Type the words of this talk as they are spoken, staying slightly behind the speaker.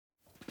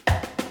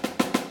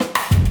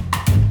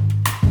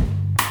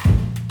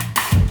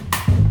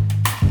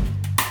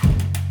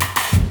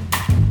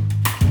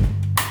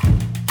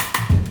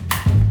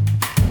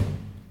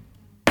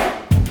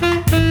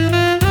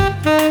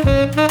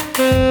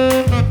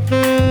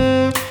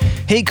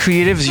Hey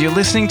creatives, you're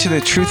listening to The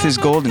Truth is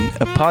Golden,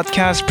 a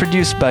podcast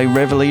produced by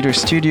Revelator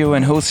Studio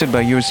and hosted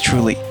by yours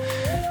truly.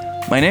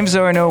 My name's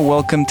Arno,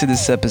 welcome to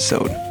this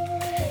episode.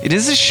 It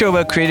is a show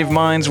about creative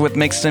minds, what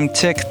makes them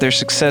tick, their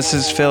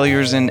successes,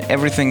 failures, and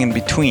everything in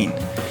between.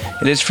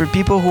 It is for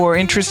people who are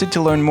interested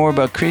to learn more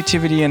about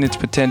creativity and its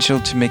potential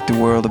to make the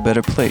world a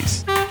better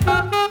place.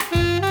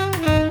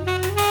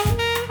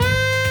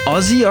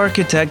 Aussie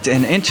architect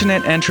and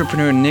internet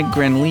entrepreneur Nick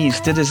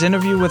Granlees did his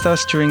interview with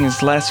us during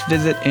his last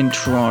visit in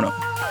Toronto.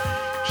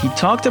 He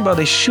talked about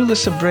his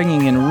shoeless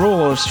upbringing in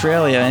rural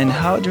Australia and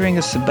how during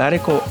a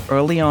sabbatical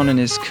early on in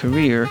his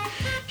career,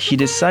 he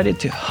decided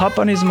to hop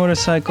on his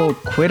motorcycle,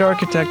 quit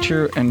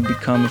architecture, and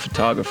become a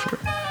photographer.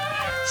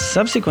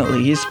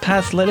 Subsequently, his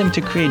path led him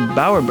to create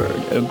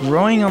Bowerbird, a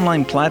growing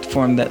online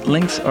platform that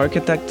links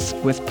architects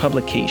with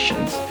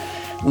publications.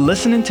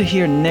 Listen to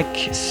hear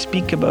Nick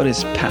speak about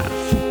his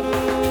path.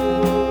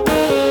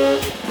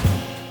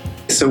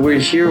 So we're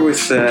here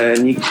with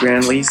Nick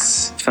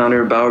Granlees,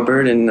 founder of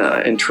Bowerbird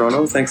in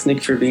Toronto. Thanks,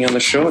 Nick, for being on the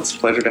show. It's a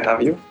pleasure to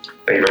have you.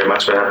 Thank you very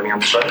much for having me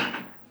on the show.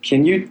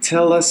 Can you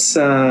tell us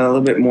a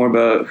little bit more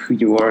about who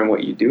you are and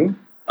what you do?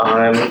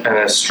 I'm an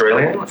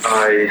Australian.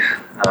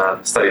 I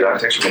studied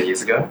architecture many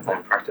years ago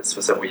and practiced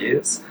for several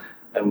years,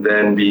 and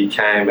then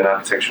became an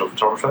architectural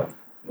photographer,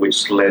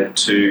 which led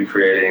to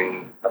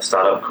creating a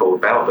startup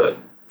called Bowerbird,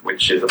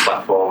 which is a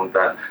platform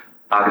that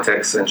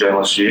architects and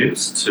journalists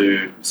use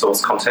to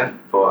source content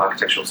for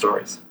architectural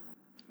stories.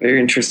 Very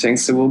interesting.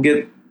 So we'll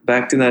get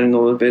back to that in a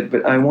little bit,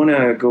 but I want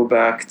to go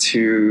back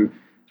to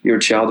your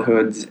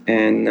childhood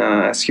and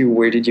ask you,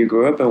 where did you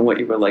grow up and what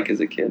you were like as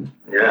a kid?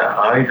 Yeah,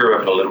 I grew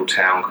up in a little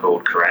town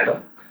called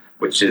Kuranda,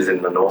 which is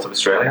in the north of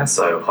Australia,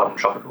 so hot and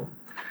tropical.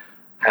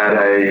 Had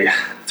a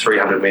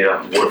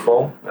 300-metre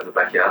waterfall as a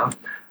backyard.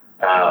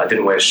 I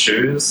didn't wear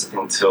shoes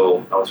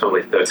until I was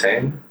probably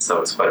 13, so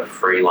it was quite a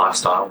free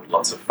lifestyle with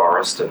lots of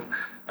forest and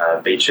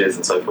beaches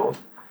and so forth.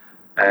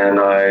 And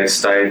I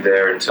stayed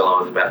there until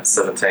I was about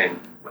 17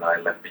 when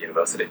I left for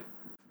university.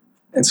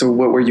 And so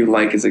what were you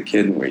like as a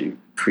kid? Were you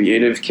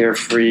creative,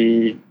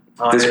 carefree?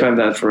 Describe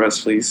that for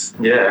us, please.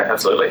 Yeah,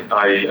 absolutely.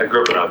 I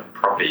grew up on a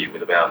property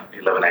with about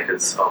 11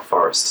 acres of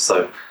forest,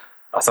 so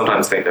I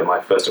sometimes think that my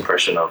first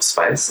impression of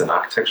space and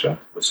architecture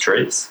was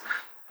trees.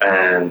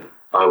 And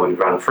I would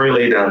run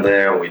freely down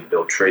there, and we'd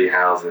build tree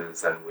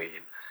houses, and we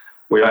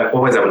were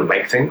always able to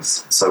make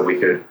things. So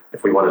we could,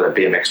 if we wanted a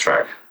BMX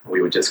track,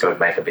 we would just go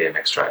make a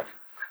BMX track.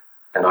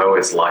 And I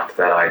always liked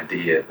that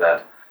idea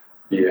that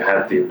you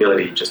had the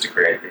ability just to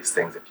create these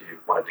things if you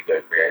wanted to go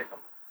create them.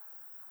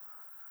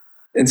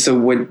 And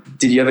so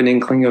did you have an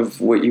inkling of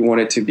what you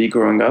wanted to be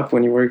growing up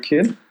when you were a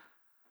kid?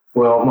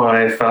 Well,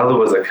 my father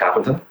was a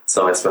carpenter,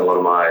 so I spent a lot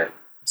of my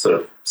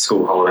sort of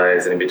school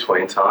holidays and in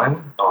between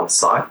time on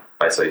site,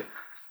 basically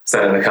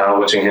sat in the car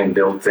watching him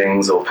build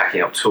things or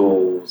packing up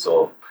tools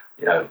or,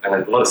 and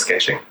a lot of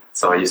sketching.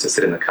 So I used to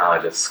sit in the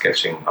car just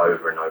sketching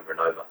over and over and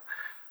over.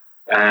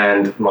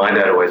 And my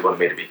dad always wanted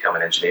me to become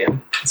an engineer.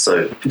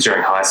 So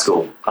during high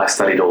school, I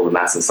studied all the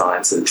maths and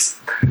sciences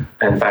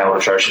and failed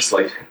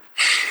atrociously.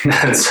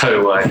 And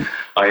so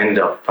I ended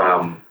up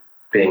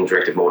being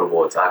directed more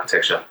towards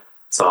architecture.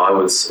 So I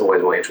was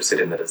always more interested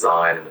in the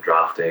design and the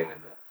drafting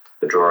and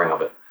the drawing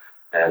of it.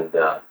 And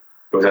it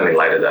was only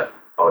later that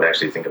I would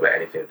actually think about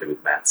anything to do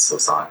with maths or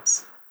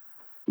science.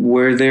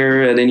 Were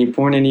there at any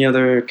point any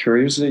other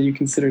careers that you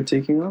considered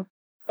taking on?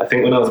 I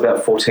think when I was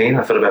about 14,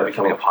 I thought about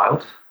becoming a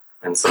pilot.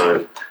 And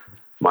so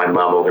my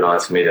mum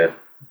organised for me to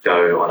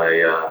go on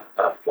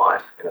a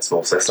flight in a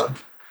small Cessna.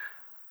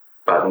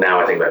 But now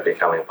I think about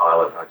becoming a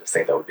pilot, I just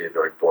think that would be a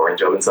very boring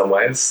job in some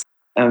ways.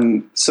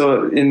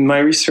 So in my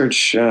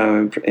research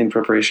in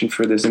preparation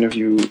for this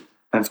interview,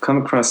 I've come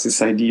across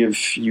this idea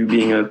of you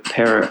being a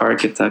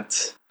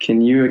para-architect.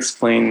 Can you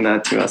explain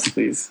that to us,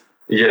 please?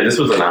 Yeah, this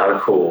was an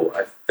article,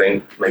 I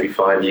think maybe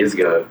 5 years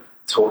ago,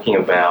 talking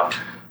about,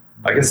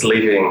 I guess,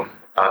 leaving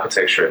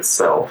architecture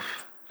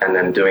itself and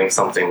then doing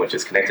something which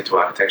is connected to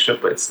architecture,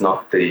 but it's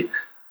not the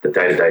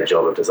day-to-day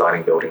job of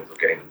designing buildings or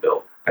getting them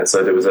built. And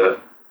so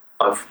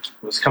I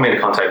was coming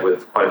into contact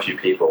with quite a few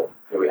people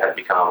who had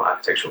become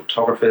architectural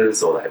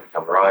photographers, or they had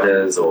become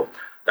writers, or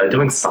they were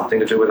doing something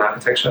to do with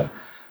architecture.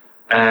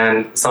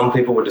 And some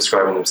people were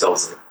describing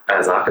themselves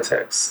as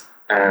architects.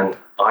 And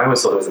I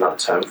always thought there was another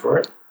term for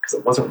it, because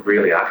it wasn't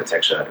really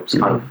architecture. It was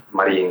kind of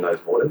muddying those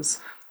waters.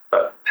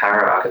 But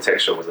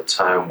para-architecture was a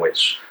term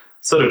which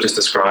sort of just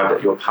described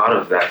that you're part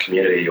of that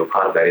community, you're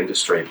part of that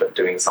industry, but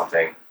doing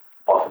something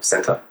off of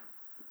center.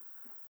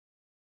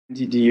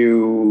 Did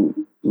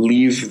you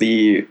leave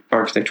the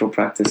architectural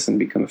practice and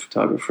become a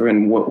photographer?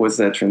 And what was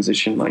that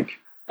transition like?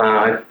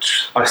 I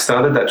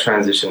started that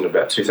transition in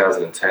about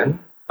 2010.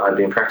 I'd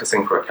been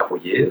practicing for a couple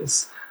of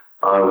years.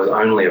 I was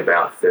only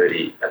about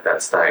 30 at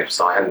that stage,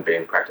 so I hadn't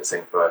been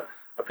practicing for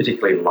a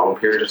particularly long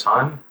period of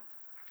time.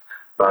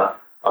 But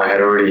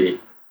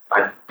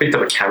I picked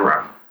up a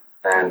camera,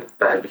 and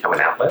that had become an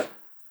outlet.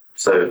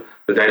 So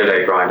the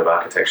day-to-day grind of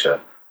architecture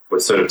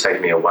would sort of take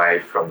me away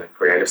from the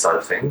creative side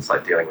of things,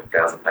 like dealing with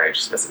 1,000-page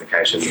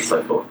specifications and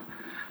so forth.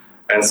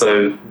 And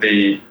so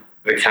the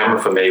the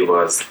camera for me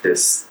was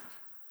this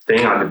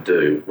thing I could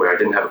do where I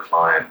didn't have a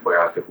client, where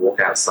I could walk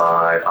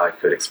outside, I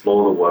could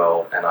explore the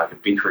world, and I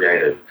could be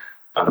creative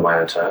under my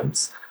own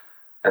terms.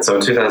 And so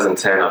in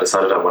 2010, I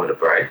decided I wanted a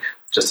break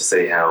just to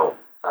see how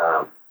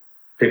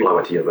people I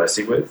went to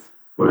university with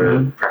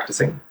were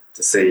practicing,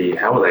 to see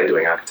how were they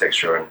doing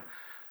architecture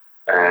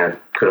and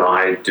could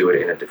I do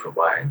it in a different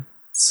way.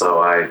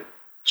 So I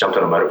jumped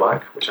on a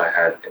motorbike, which I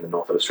had in the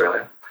north of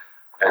Australia,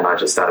 and I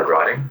just started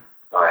riding.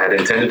 I had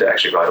intended to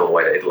actually ride all the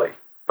way to Italy,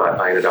 but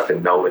I ended up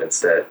in Melbourne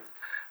instead.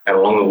 And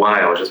along the way,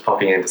 I was just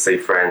popping in to see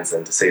friends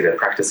and to see their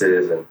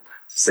practices and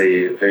to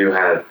see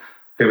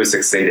who was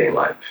succeeding,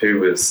 like who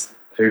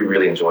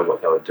really enjoyed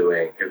what they were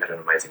doing, who had an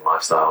amazing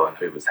lifestyle, and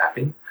who was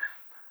happy.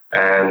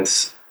 And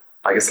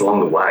I guess along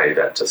the way,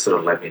 that just sort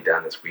of led me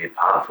down this weird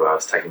path where I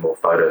was taking more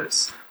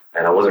photos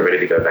and I wasn't ready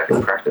to go back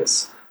into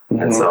practice.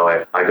 And so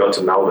I got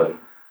to Melbourne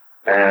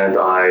and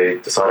I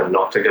decided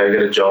not to go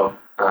get a job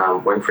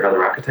working for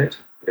another architect,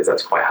 because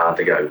that's quite hard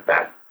to go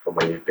back from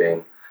when you've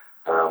been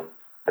a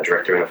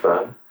director in a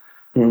firm.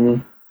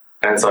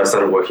 And so I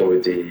started working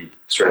with the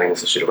Australian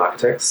Institute of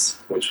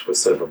Architects, which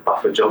was sort of a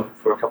buffer job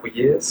for a couple of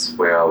years,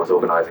 where I was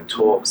organising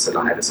talks and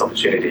I had this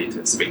opportunity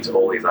to speak to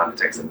all these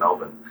architects in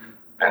Melbourne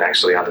and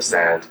actually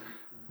understand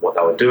what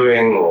they were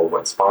doing or what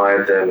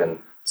inspired them and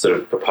sort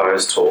of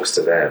propose talks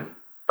to them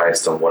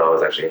based on what I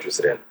was actually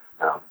interested in.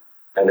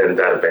 And then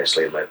that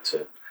eventually led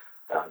to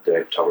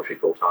doing photography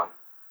full time.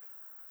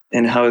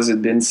 And how has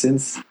it been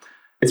since?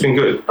 It's been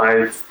good.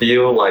 I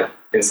feel like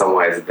in some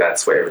ways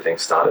that's where everything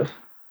started.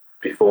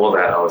 Before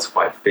that, I was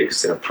quite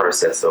fixed in a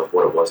process of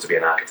what it was to be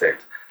an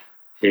architect.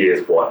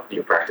 Here's what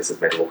your practice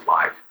is meant to look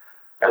like.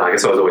 And I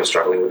guess I was always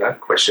struggling with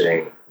that,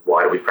 questioning,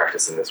 why do we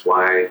practice in this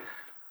way?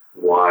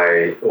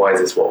 Why is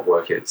this what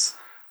work is?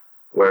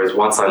 Whereas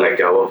once I let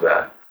go of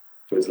that,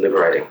 it was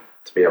liberating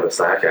to be able to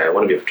say, okay, I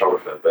want to be a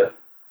photographer, but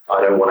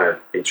I don't want to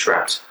be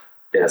trapped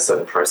in a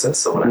certain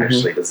process. I want to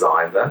actually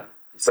design that.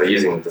 So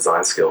using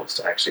design skills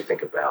to actually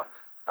think about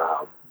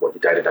what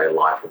your day-to-day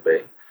life will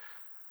be.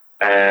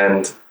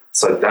 And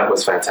so that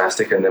was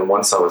fantastic. And then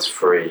once I was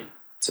free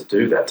to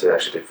do that, to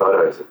actually do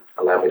photos, it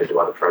allowed me to do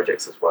other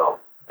projects as well.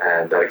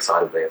 And that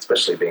excited me,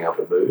 especially being able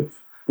to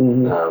move,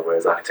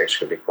 whereas architecture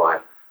can be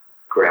quite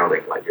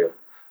grounding, like you're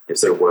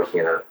sort of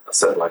working in a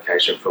certain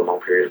location for a long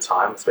period of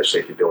time, especially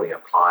if you're building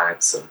up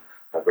clients and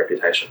a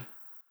reputation.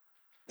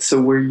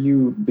 So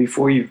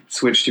before you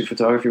switched to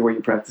photography, were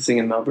you practicing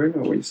in Melbourne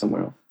or were you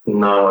somewhere else?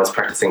 No, I was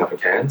practicing up in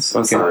Cairns.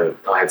 Okay. So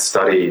I had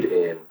studied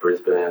in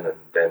Brisbane and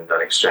then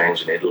done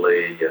exchange in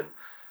Italy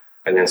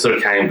and then sort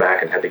of came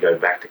back and had to go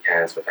back to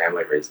Cairns for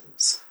family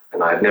reasons.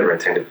 And I had never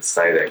intended to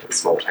stay there, it's a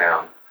small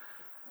town.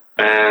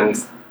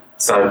 And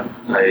so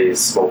a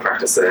small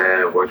practice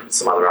there, worked with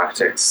some other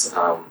architects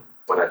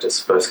when I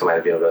just first come out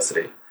of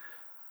university.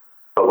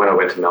 But when I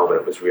went to Melbourne,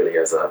 it was really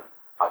as I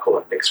call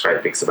it next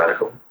great big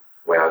sabbatical,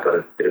 where I got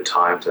a bit of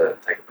time to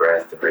take a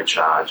breath and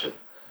recharge and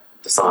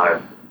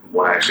decide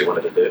what I actually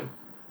wanted to do.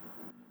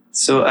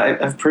 So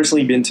I've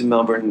personally been to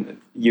Melbourne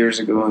years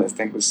ago, I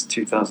think it was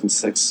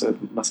 2006, so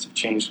it must have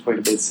changed quite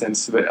a bit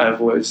since, but I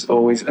was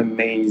always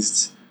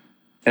amazed,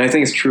 and I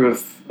think it's true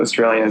of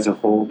Australia as a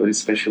whole, but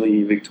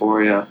especially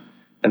Victoria,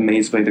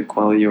 amazed by the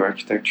quality of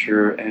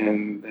architecture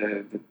and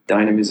the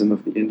dynamism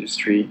of the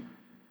industry.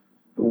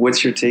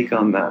 What's your take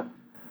on that?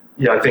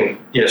 Yeah, I think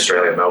in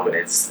Australia, Melbourne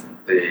is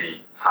the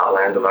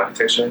heartland of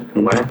architecture in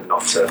a way,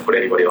 not to put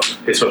anybody off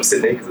who's from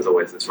Sydney, because there's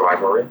always this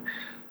rivalry.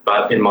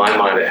 But in my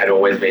mind, it had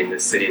always been the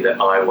city that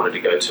I wanted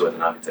to go to as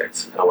an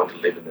architect, and I wanted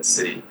to live in this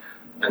city.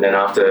 And then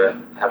after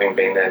having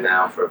been there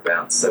now for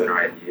about 7 or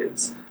 8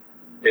 years,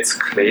 it's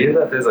clear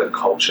that there's a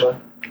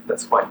culture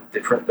that's quite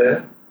different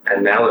there.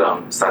 And now that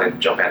I'm starting to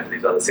jump out to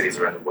these other cities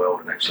around the world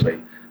and actually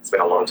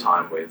spend a lot of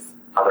time with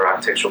other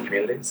architectural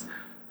communities,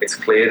 it's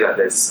clear that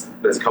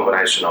there's a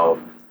combination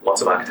of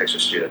lots of architecture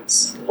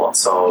students,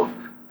 lots of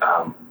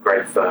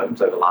great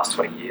firms over the last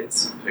 20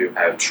 years who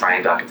have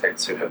trained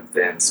architects who have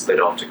then split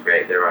off to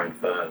create their own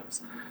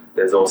firms.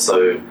 There's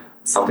also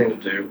something to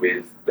do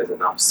with there's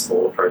enough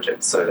smaller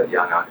projects so that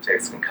young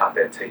architects can cut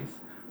their teeth.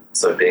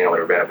 So being able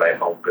to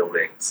renovate old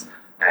buildings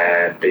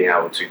and being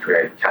able to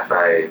create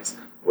cafes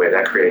where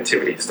that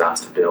creativity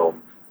starts to build.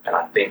 And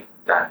I think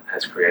that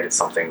has created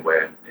something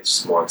where it's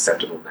just more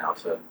acceptable now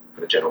for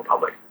the general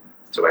public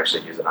to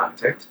actually use an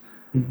architect.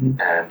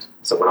 And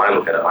so when I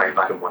look at it,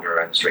 I can wander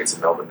around the streets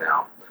of Melbourne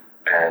now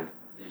and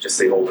you just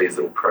see all these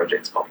little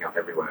projects popping up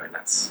everywhere, and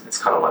it's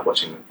kind of like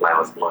watching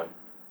flowers bloom.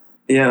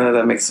 Yeah,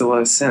 that makes a lot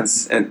of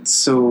sense. And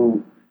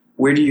so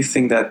where do you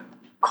think that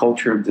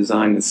culture of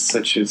design is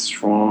such a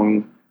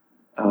strong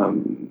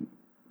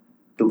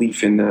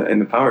belief in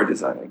the power of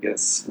design, I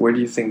guess? Where do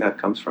you think that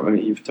comes from? I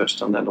mean, you've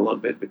touched on that a little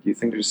bit, but do you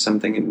think there's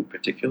something in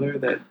particular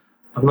that...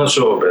 I'm not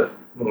sure,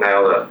 but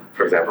now that,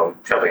 for example,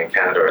 I'm traveling in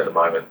Canada at the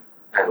moment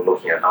and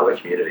looking at other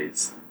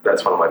communities,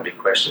 that's one of my big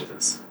questions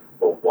is,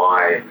 well,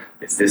 why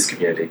is this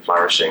community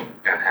flourishing,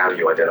 and how do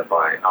you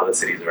identify other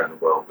cities around the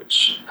world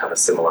which have a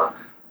similar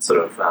sort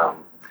of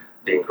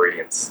the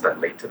ingredients that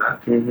lead to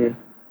that?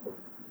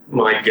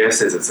 My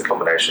guess is it's a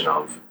combination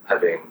of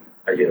having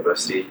a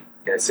university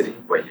in a city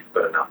where you've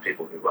got enough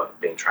people who are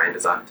being trained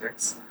as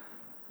architects,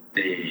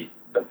 the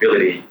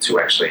ability to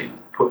actually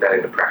put that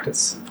into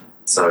practice.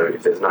 So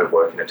if there's no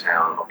work in a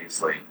town,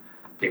 obviously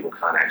people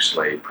can't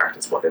actually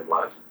practice what they've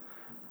learned.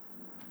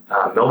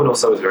 Melbourne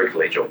also is very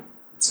collegial,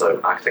 so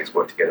architects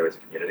work together as a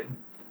community.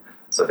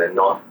 So they're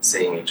not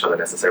seeing each other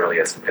necessarily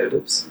as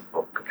competitors.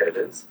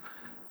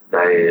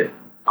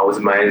 I was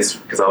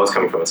amazed because I was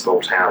coming from a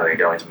small town and then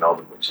going to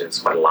Melbourne, which is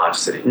quite a large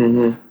city,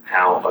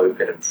 how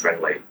open and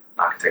friendly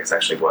architects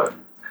actually were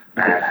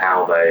and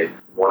how they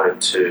wanted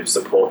to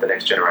support the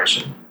next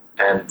generation.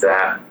 And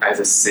that as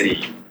a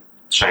city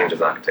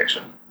changes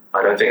architecture.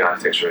 I don't think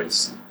architecture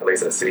is, at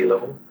least at a city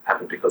level,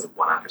 happens because of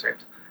one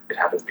architect. It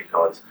happens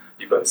because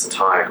you've got this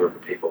entire group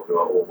of people who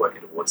are all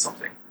working towards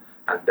something.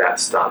 And that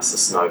starts the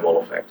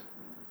snowball effect.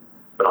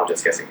 But I'm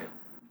just guessing it.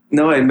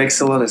 No, it makes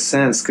a lot of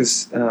sense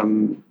because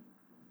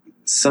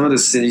some of the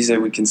cities I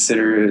would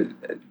consider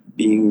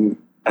being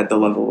at the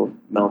level of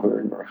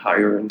Melbourne or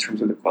higher in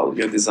terms of the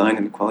quality of design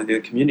and the quality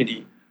of the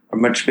community are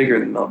much bigger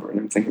than Melbourne.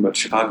 I'm thinking about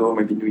Chicago,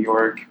 maybe New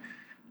York,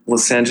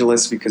 Los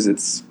Angeles, because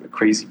it's a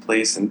crazy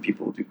place and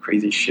people do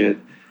crazy shit.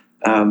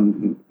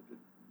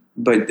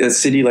 But a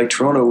city like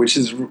Toronto, which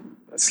is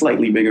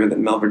slightly bigger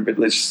than Melbourne, but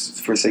let's,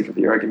 for sake of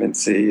the argument,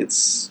 say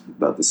it's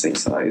about the same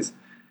size,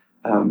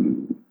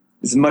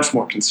 is much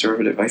more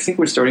conservative. I think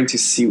we're starting to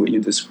see what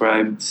you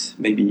described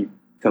maybe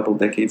a couple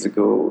decades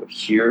ago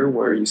here,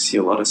 where you see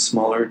a lot of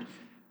smaller,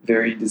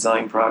 very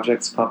design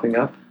projects popping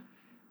up.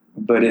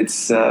 But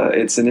it's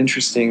an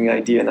interesting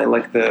idea, and I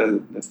like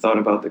the thought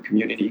about the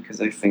community because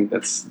I think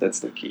that's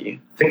the key.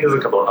 I think there's a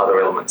couple of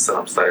other elements that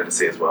I'm starting to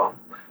see as well.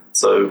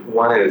 So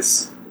one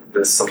is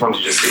sometimes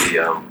you just see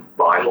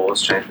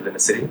bylaws change within a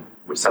city,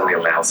 which suddenly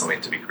allows something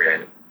to be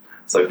created.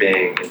 So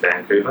being in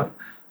Vancouver,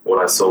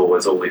 what I saw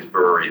was all these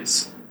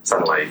breweries,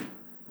 suddenly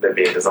they're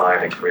being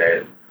designed and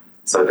created.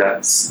 So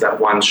that's that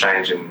one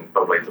change in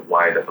probably the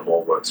way that the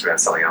law works around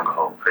selling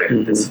alcohol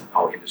created this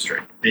whole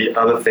industry. The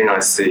other thing I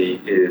see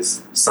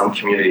is some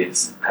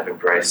communities have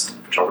embraced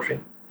photography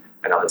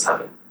and others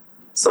haven't.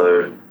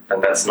 So,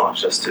 and that's not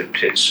just to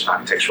pitch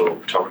architectural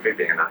photography,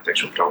 being an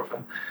architectural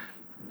photographer.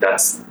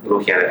 That's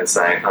looking at it and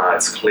saying,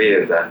 it's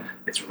clear that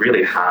it's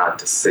really hard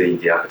to see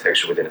the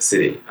architecture within a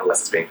city unless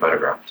it's being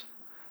photographed.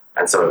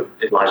 And so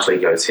it largely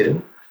goes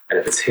hidden. And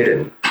if it's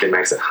hidden, it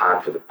makes it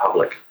hard for the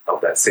public of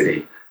that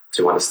city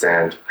to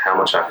understand how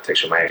much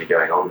architecture may be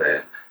going on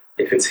there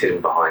if it's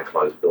hidden behind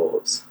closed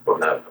doors or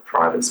in a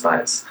private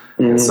space.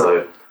 And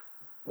so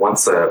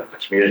once a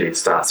community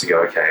starts to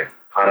go, okay,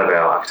 part of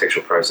our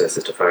architectural process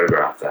is to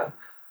photograph that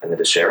and then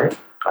to share it,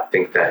 I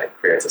think that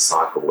creates a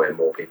cycle where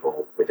more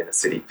people within a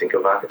city think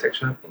of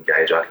architecture,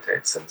 engage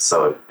architects, and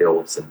so it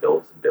builds and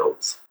builds and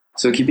builds.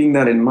 So keeping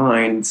that in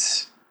mind,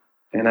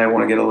 and I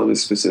want to get a little bit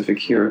specific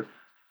here,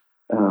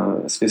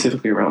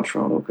 specifically around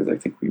Toronto, because I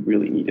think we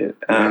really need it.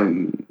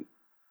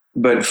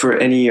 But for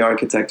any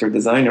architect or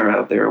designer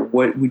out there,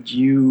 what would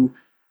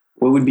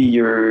be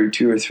your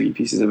 2 or 3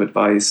 pieces of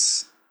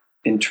advice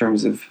in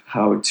terms of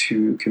how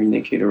to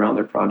communicate around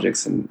their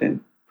projects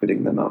and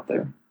putting them out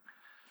there?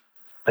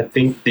 I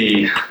think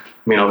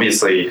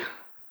obviously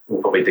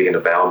we'll probably dig into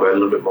Bowerbird a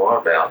little bit more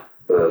about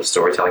the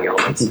storytelling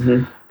elements.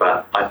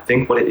 But I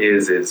think what it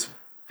is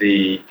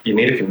you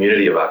need a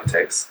community of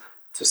architects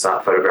to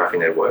start photographing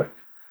their work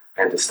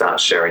and to start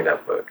sharing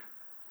that work.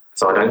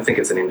 So I don't think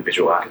it's an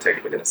individual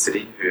architect within a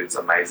city who's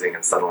amazing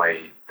and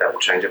suddenly that will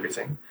change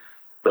everything.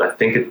 But I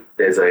think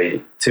there's a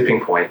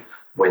tipping point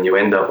when you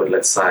end up with,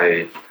 let's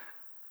say,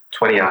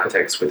 20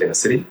 architects within a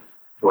city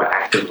who are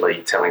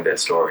actively telling their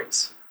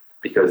stories,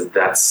 because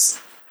that's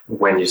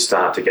when you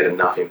start to get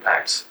enough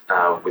impact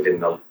within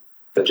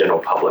the general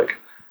public.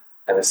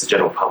 And it's the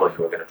general public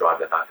who are going to drive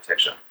that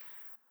architecture.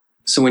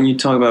 So when you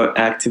talk about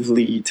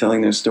actively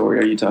telling their story,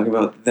 are you talking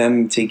about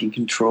them taking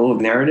control of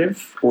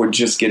narrative or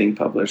just getting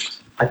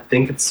published? I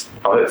think it's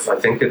both. I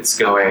think it's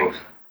going,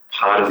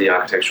 part of the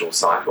architectural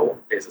cycle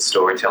is a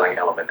storytelling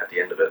element at the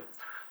end of it.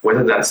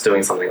 Whether that's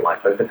doing something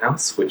like Open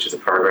House, which is a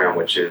program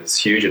which is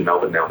huge in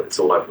Melbourne now, but it's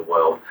all over the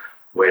world,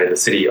 where the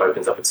city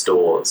opens up its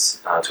doors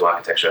to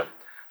architecture.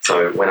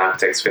 So when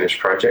architects finish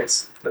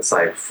projects, let's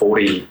say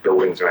 40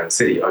 buildings around the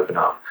city open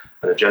up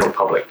and the general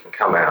public can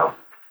come out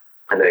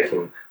and they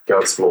can go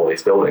explore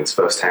these buildings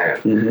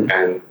firsthand.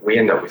 And we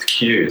end up with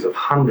queues of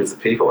hundreds of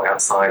people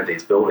outside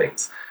these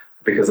buildings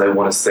because they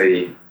want to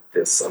see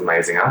this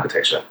amazing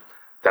architecture.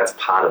 That's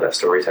part of that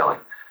storytelling.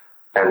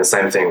 And the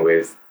same thing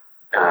with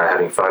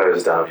having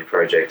photos done of your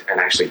project and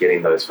actually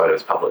getting those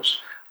photos published.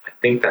 I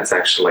think that's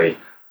actually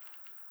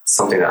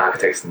something that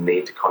architects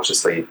need to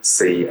consciously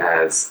see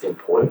as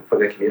important for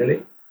their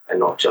community and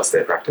not just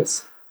their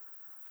practice.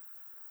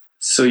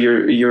 So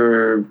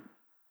you're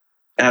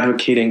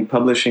advocating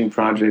publishing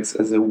projects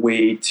as a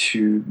way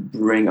to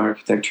bring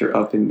architecture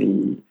up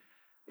in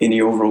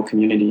the overall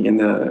community, in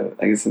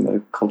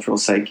the cultural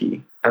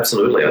psyche.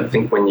 Absolutely. I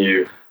think when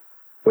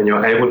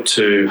you're able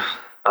to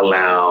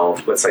allow,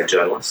 let's say,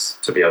 journalists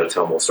to be able to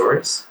tell more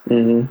stories,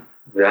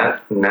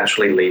 that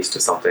naturally leads to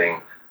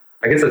something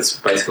I guess it's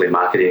basically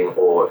marketing,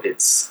 or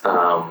it's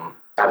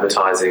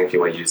advertising, if you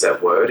want to use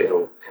that word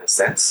in a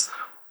sense,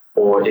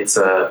 or it's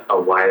a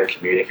way of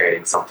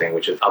communicating something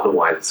which is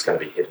otherwise it's going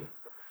to be hidden.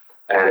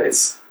 And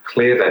it's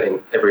clear that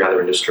in every other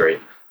industry,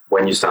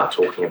 when you start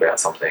talking about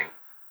something,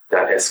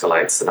 that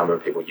escalates the number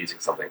of people using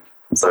something.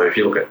 So if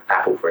you look at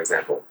Apple, for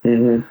example,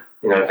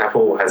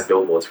 Apple has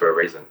billboards for a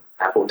reason.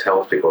 Apple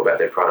tells people about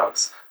their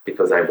products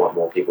because they want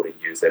more people to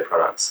use their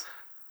products.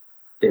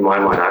 In my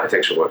mind,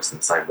 architecture works in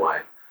the same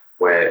way,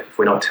 where if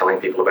we're not telling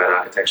people about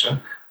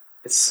architecture,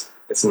 it's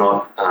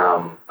not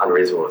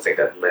unreasonable to think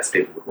that less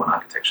people would want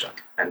architecture,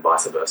 and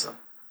vice versa.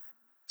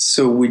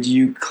 So would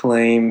you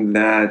claim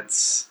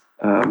that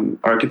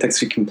architects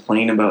who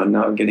complain about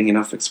not getting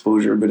enough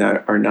exposure but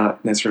are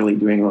not necessarily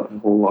doing a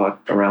whole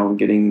lot around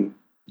getting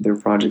their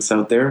projects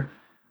out there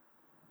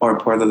are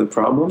part of the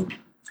problem,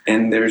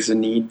 and there's a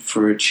need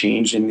for a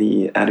change in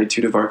the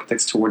attitude of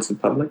architects towards the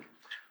public?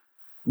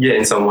 Yeah,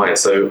 in some way.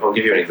 So I'll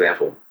give you an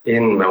example.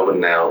 In Melbourne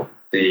now,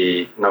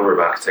 the number of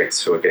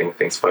architects who are getting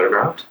things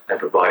photographed and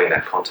providing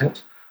that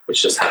content,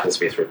 which just happens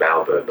to be through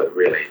Bowerbird, but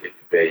really it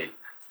could be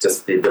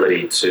just the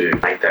ability to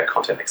make that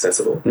content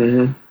accessible,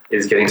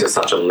 is getting to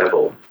such a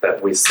level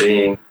that we're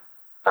seeing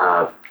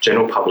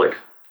general public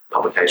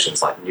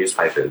publications like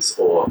newspapers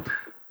or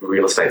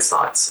real estate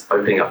sites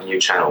opening up new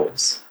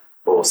channels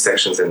or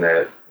sections in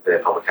their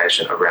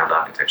publication around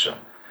architecture.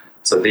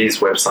 So these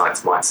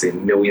websites might see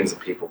millions of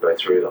people go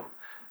through them.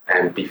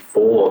 And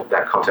before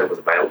that content was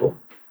available,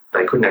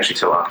 they couldn't actually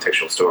tell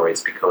architectural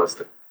stories because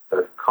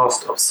the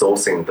cost of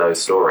sourcing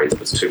those stories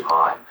was too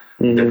high.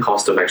 The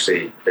cost of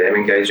actually them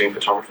engaging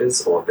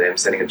photographers or them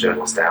sending a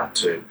journalist out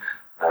to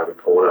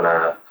report on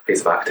a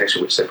piece of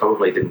architecture, which they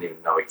probably didn't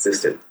even know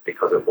existed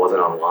because it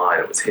wasn't online,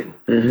 it was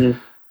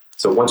hidden.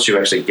 So once you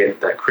actually get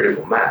that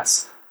critical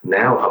mass,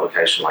 now a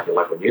publication like your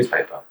local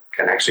newspaper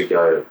can actually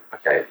go,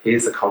 okay,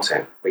 here's the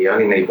content. We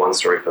only need one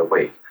story per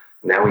week.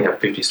 Now we have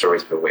 50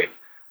 stories per week.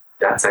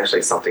 That's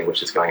actually something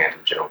which is going out to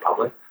the general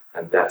public,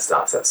 and that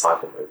starts that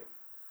cycle moving.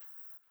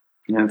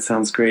 Yeah, that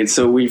sounds great.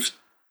 So we've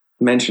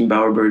mentioned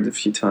Bowerbird a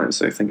few times,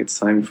 so I think it's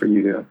time for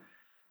you to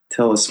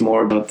tell us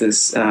more about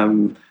this.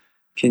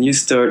 Can you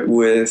start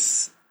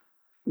with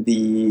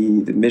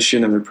the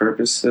mission and the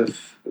purpose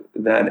of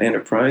that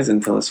enterprise,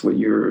 and tell us what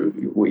you're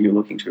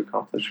looking to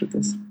accomplish with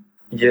this?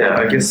 Yeah,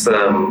 I guess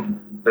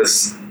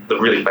there's the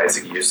really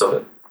basic use of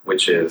it,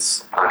 which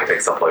is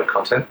architects upload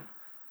content,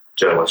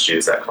 journalists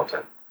use that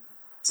content.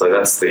 So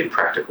that's the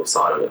practical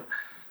side of it.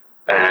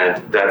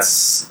 And that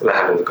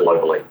happens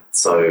globally.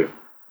 So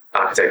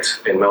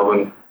architect in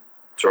Melbourne,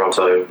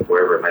 Toronto,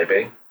 wherever it may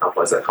be,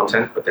 uploads that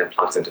content, but then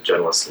plugs into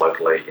journalists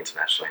locally,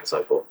 internationally, and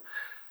so forth.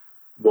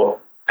 What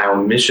our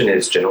mission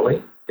is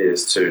generally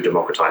is to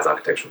democratize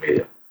architectural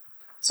media.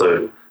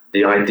 So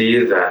the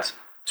idea that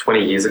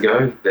 20 years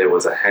ago, there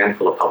was a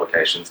handful of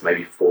publications,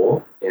 maybe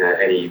 4, in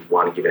any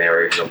one given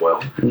area in the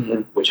world,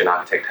 which an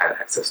architect had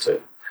access to.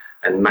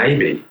 And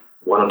maybe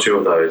 1 or 2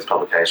 of those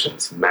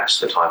publications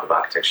matched the type of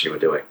architecture you were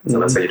doing. So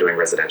let's say you're doing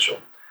residential.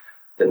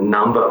 The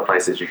number of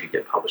places you could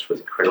get published was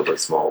incredibly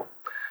small.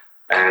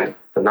 And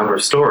the number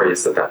of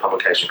stories that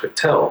publication could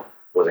tell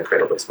was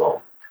incredibly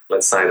small.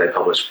 Let's say they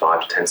publish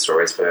 5 to 10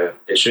 stories per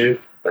issue.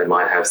 They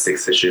might have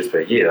 6 issues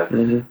per year.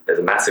 There's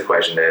a mass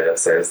equation there that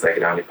says they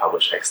can only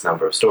publish X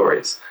number of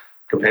stories.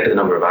 Compared to the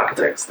number of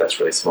architects, that's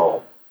really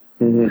small.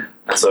 And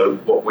so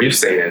what we've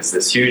seen is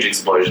this huge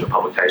explosion of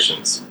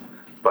publications,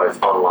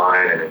 both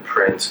online and in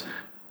print,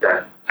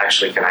 that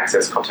actually can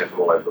access content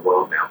from all over the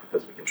world now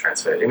because we can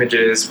transfer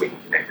images, we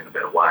can connect in a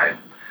better way.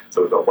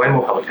 So we've got way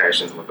more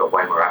publications and we've got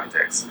way more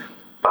architects.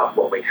 But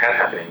what we had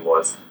happening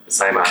was the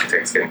same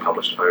architects getting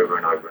published over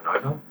and over and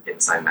over in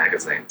the same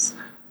magazines.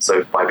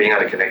 So by being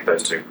able to connect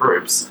those 2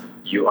 groups,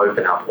 you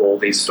open up all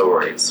these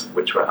stories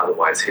which were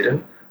otherwise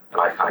hidden. And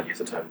I kind of use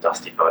the term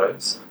dusty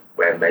photos,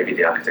 where maybe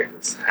the architect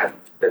has had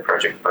their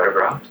project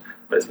photographed,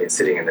 but it's been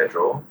sitting in their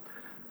drawer.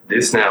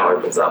 This now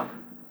opens up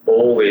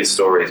all these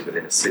stories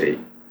within a city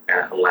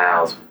and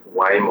allows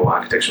way more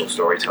architectural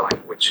storytelling,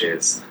 which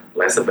is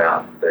less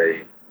about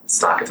the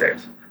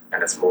architect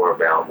and it's more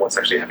about what's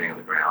actually happening on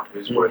the ground,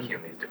 who's working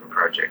on these different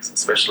projects,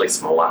 especially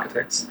small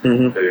architects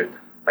who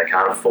they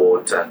can't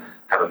afford to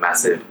have a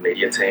massive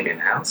media team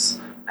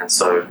in-house, and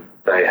so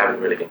they haven't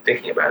really been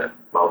thinking about it.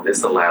 Well,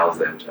 this allows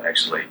them to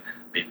actually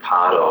be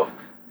part of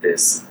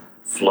this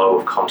flow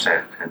of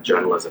content and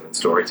journalism and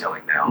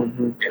storytelling now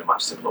in a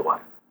much simpler way.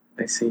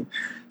 I see.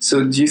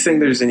 So do you think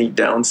there's any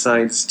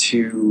downsides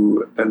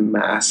to a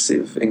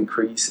massive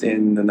increase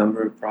in the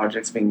number of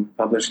projects being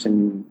published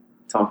and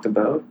talked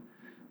about?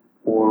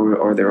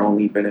 Or are there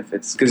only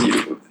benefits? Because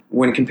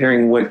when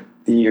comparing what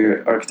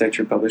the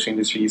architecture publishing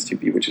industry used to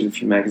be, which is a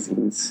few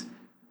magazines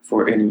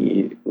for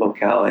any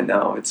locale, and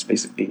now it's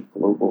basically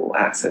global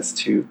access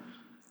to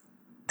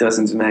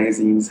dozens of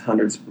magazines,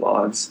 hundreds of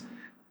blogs,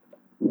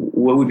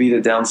 what would be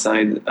the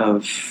downside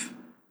of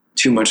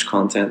too much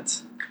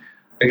content?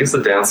 I guess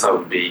the downside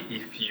would be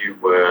if you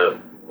were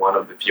one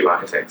of the few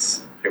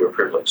architects who were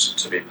privileged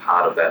to be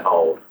part of that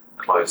old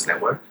closed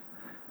network,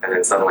 and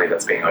then suddenly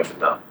that's being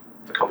opened up.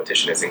 the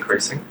competition is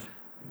increasing,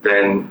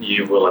 then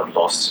you will have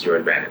lost your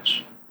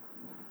advantage.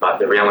 But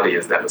the reality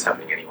is that was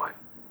happening anyway.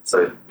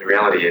 So the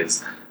reality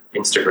is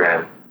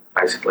Instagram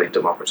basically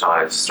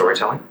democratized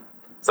storytelling.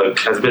 So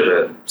as a bit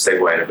of a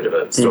segue and a bit of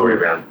a story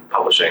around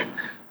publishing,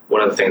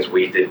 one of the things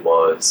we did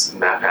was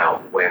map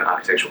out when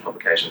architectural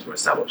publications were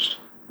established.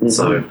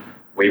 So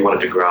we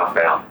wanted to graph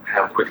out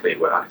how quickly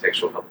were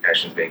architectural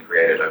publications being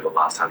created over the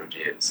last 100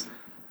 years.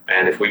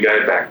 And if we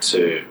go back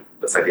to,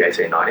 let's say, the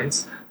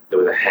 1890s, there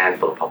was a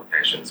handful of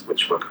publications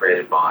which were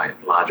created by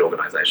large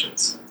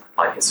organizations,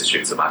 like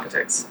institutes of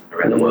architects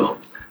around the world.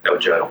 They were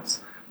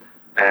journals.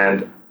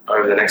 And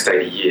over the next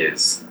 80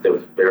 years, there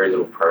was very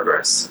little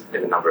progress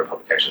in the number of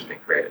publications being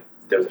created.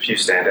 There was a few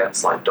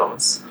standouts like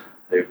Domus,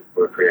 who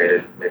were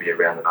created maybe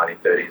around the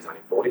 1930s,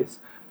 1940s.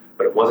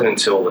 But it wasn't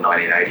until the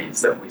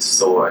 1980s that we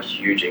saw a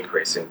huge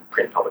increase in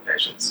print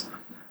publications.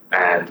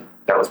 And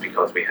that was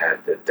because we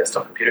had the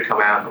desktop computer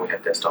come out and we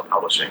had desktop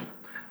publishing.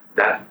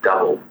 That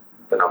doubled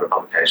the number of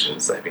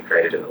publications that have been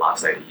created in the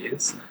last 80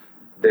 years.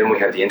 Then we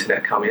had the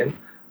internet come in.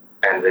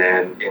 And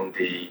then in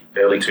the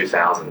early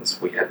 2000s,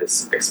 we had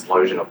this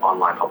explosion of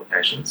online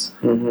publications,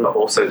 but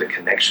also the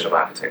connection of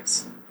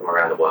architects from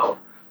around the world.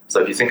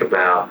 So if you think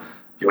about,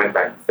 if you went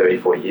back 30,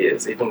 40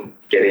 years, even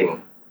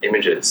getting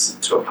images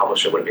to a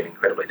publisher would have been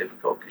incredibly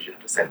difficult because you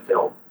have to send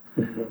film.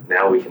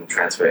 Now we can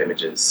transfer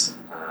images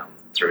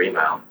through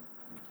email.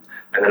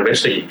 And then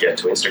eventually you get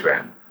to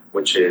Instagram,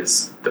 which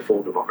is the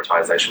full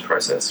democratization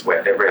process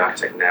where every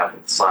architect now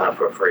can sign up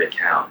for a free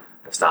account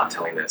and start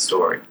telling their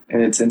story.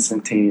 And it's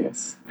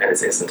instantaneous.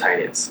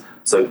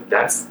 So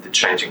that's the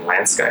changing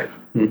landscape.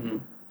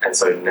 And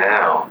so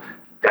now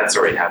that's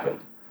already happened.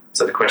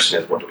 So the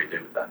question is, what do we do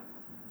with that?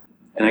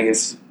 And I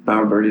guess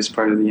Bowerbird is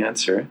part of the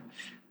answer.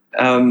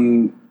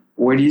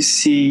 Where do you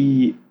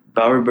see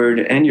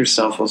Bowerbird and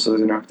yourself also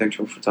as an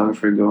architectural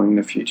photographer going in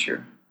the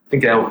future? I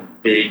think our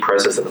big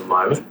process at the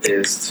moment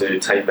is to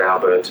take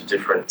Bowerbird to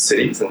different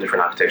cities and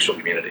different architectural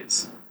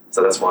communities.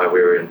 So that's why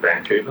we were in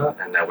Vancouver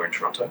and now we're in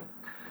Toronto.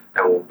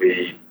 And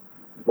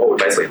what we're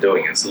basically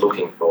doing is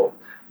looking for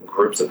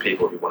groups of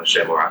people who want to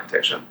share more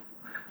architecture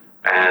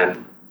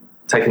and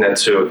taking that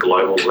to a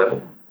global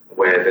level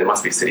where there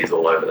must be cities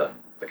all over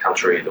the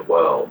country, the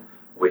world,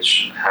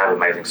 which have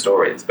amazing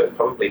stories, but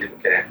probably didn't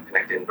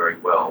connect in very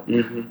well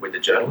with the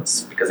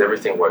journalists because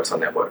everything works on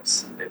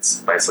networks.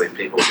 It's basically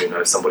people who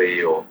know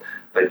somebody or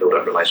they build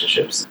up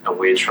relationships, and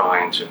we're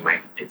trying to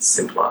make it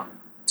simpler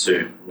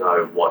to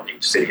know what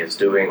each city is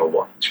doing or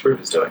what each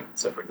group is doing.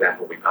 So, for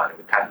example, we partner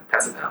with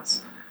Passive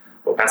House.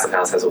 Well, Passive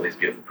House has all these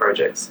beautiful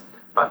projects,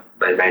 but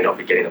they may not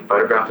be getting them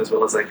photographed as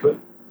well as they could.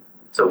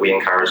 So we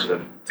encourage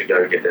them to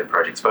go get their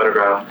projects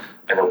photographed,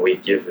 and then we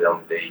give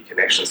them the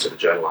connections to the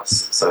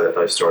journalists so that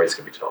those stories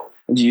can be told.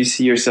 Do you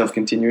see yourself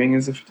continuing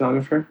as a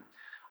photographer?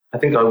 I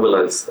think I will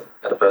at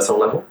a personal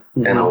level,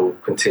 and I'll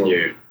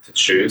continue to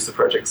choose the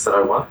projects that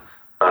I want.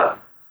 But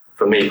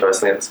for me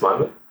personally at this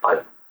moment,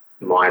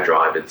 my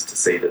drive is to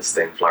see this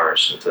thing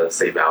flourish and to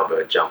see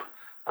Bowerbird jump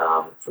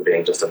from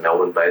being just a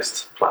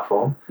Melbourne-based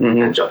platform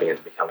and jumping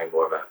into becoming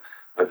more of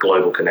a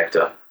global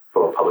connector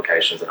for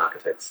publications and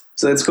architects.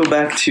 So let's go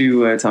back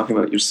to talking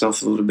about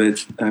yourself a little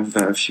bit. I have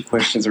a few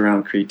questions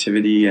around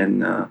creativity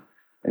and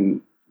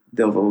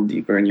delve a little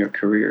deeper in your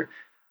career.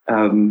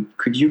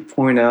 Could you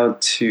point out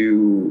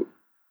to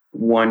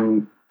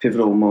one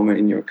pivotal moment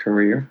in your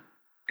career,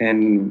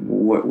 and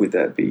what would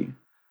that be?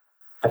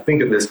 I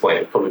think at this point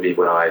it would probably be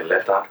when I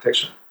left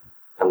architecture,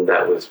 and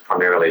that was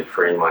primarily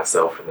freeing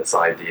myself from this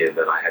idea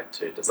that I had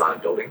to design a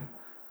building,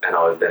 and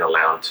I was then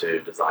allowed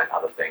to design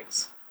other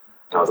things.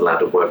 And I was allowed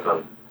to work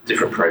on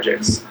different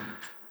projects.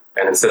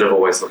 And instead of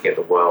always looking at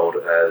the world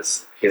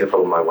as, here's a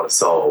problem I want to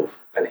solve,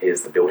 and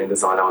here's the building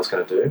design I was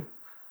going to do,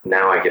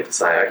 now I get to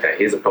say, okay,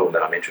 here's a problem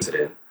that I'm interested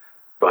in,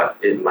 but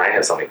it may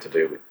have something to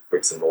do with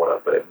bricks and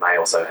mortar, but it may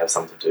also have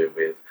something to do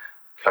with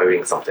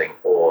coding something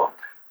or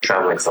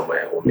traveling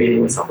somewhere or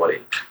meeting with somebody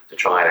to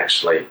try and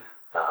actually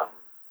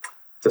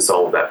to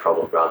solve that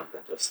problem rather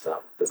than just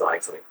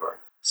designing something for it.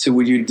 So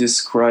would you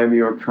describe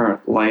your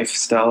current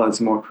lifestyle as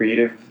more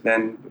creative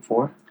than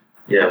before?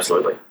 Yeah,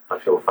 absolutely. I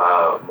feel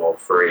far more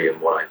free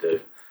in what I do.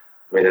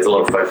 I mean, there's a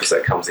lot of focus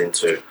that comes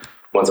into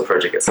once a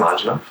project gets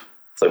large enough.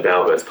 So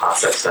Bowerbird's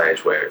past that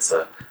stage where it's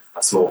a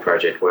small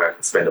project where I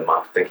can spend a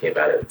month thinking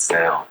about it. It's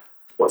now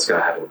what's going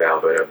to happen with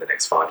Bowerbird over the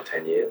next 5 to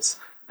 10 years.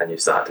 And you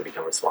start to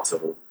become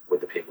responsible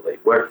with the people that you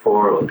work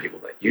for or the people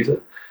that use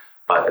it.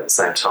 But at the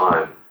same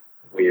time,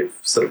 we've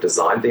sort of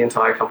designed the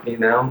entire company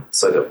now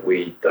so that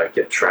we don't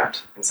get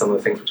trapped in some of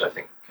the things which I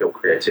think kill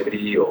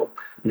creativity or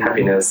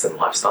happiness and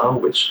lifestyle,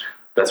 which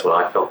that's what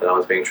I felt that I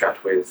was being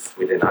trapped with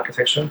within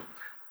architecture.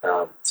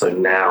 So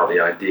now the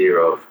idea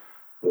of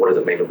what does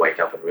it mean to wake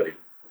up and really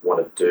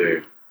want to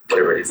do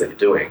whatever it is that you're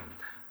doing.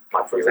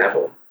 Like, for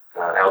example,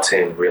 our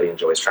team really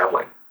enjoys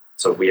traveling.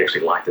 So we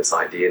actually like this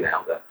idea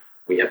now that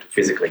we have to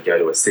physically go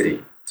to a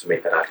city to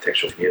meet that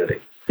architectural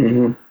community.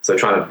 So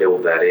trying to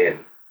build that in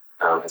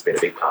has been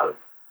a big part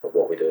of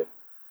what we do.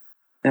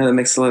 Yeah, that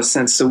makes a lot of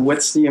sense. So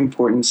what's the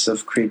importance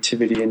of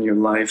creativity in your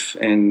life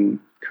and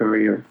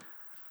career?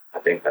 I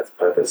think that's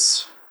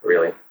purpose,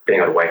 really. Being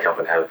able to wake up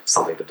and have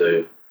something to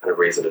do and a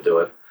reason to do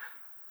it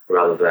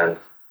rather than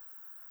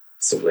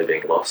simply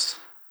being lost.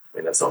 I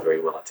mean, that's not very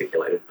well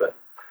articulated, but...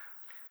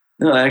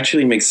 No, that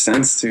actually makes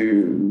sense.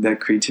 That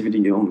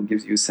creativity only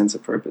gives you a sense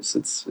of purpose.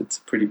 It's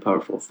a pretty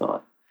powerful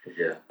thought.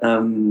 Yeah.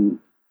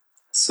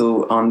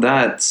 So on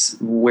that,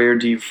 where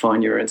do you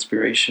find your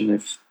inspiration,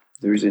 if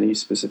there's any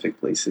specific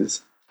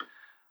places?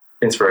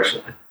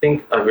 Inspiration. I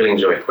think I really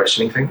enjoy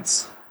questioning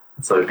things.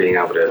 So being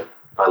able to...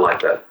 I like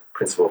that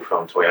principle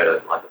from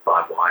Toyota, like the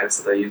 5 whys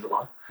that they use a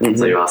lot. Mm-hmm.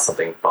 So you ask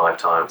something 5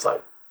 times,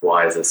 like,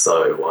 why is this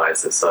so? Why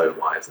is this so?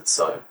 Why is it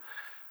so?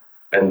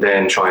 And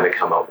then trying to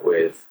come up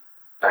with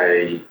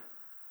a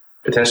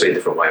potentially a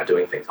different way of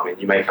doing things. I mean,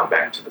 you may come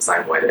back to the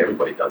same way that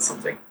everybody does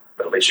something,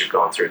 but at least you've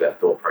gone through that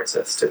thought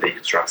process to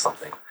deconstruct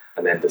something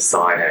and then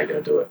decide how you're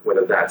going to do it,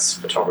 whether that's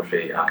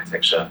photography,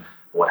 architecture,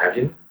 what have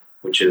you,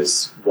 which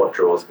is what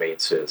draws me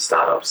to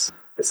startups.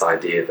 This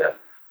idea that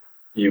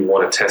you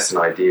want to test an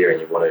idea and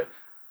you want to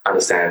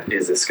understand,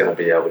 is this going to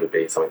be able to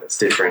be something that's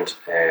different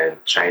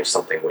and change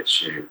something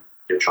which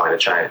you're trying to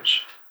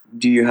change.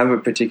 Do you have a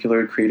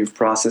particular creative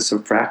process or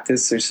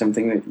practice or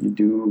something that you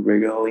do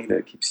regularly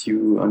that keeps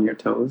you on your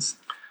toes?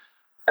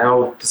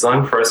 Our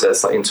design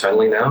process, like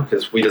internally now,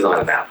 because we design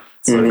an app,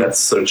 so that's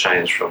sort of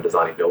changed from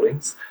designing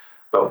buildings,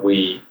 but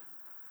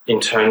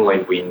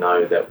internally we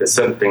know that there's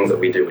certain things that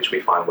we do which we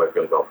find work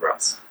really well for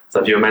us. So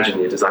if you imagine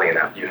you're designing an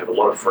app, you have a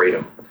lot of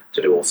freedom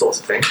to do all sorts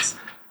of things,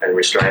 and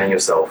restraining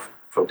yourself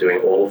from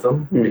doing all of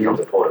them becomes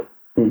important.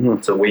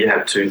 Mm-hmm. So we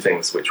have 2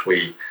 things which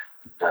we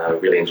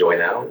really enjoy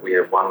now. We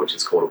have one which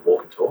is called a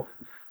walk and talk,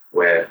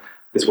 where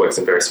this works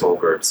in very small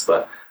groups,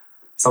 but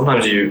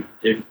sometimes you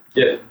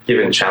get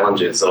given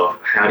challenges of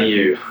how do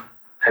you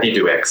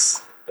do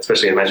X,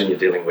 especially imagine you're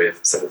dealing with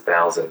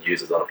 7,000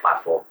 users on a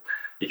platform.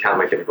 You can't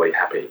make everybody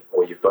happy,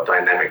 or you've got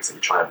dynamics that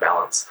you're trying to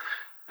balance,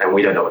 and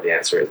we don't know what the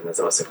answer is, and there's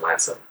not a simple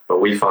answer. But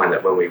we find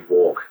that when we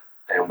walk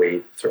and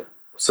we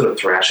sort of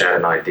thrash out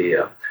an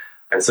idea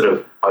and sort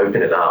of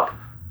open it up,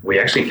 we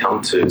actually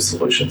come to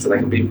solutions, and they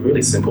can be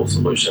really simple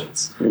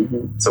solutions.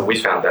 Mm-hmm. So we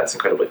found that's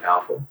incredibly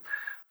powerful.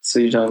 So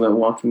you're talking about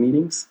walking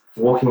meetings?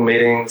 Walking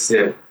meetings,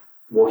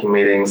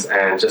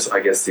 and just,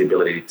 I guess, the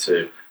ability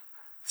to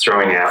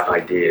throwing out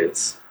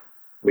ideas,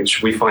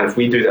 which we find if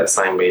we do that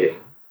same meeting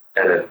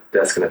at a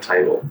desk and a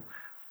table,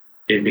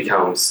 it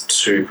becomes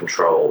too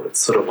controlled. It's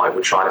sort of like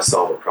we're trying to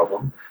solve a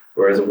problem,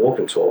 whereas a walk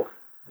and talk,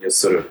 you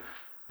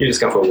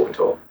just go for a walk and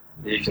talk.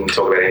 You can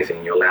talk about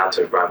anything. You're allowed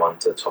to roam on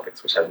to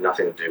topics which have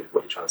nothing to do with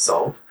what you're trying to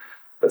solve.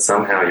 But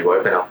somehow you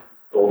open up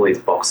all these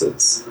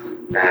boxes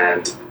and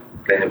then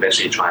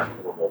eventually you try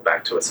and pull them all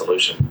back to a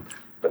solution.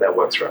 But that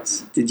works for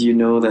us. Did you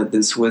know that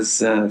this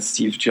was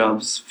Steve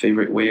Jobs'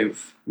 favorite way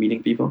of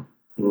meeting people?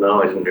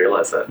 No, I didn't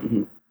realize that.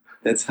 Mm-hmm.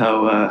 That's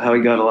how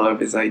he got a lot of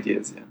his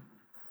ideas,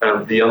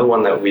 yeah. The other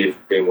one that we've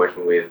been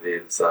working with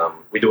is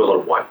we do a lot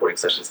of whiteboarding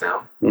sessions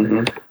now.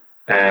 Mm-hmm.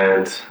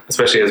 And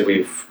especially as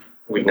we've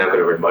now got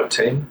a remote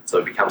team, so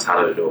it becomes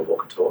harder to do a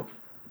walk and talk.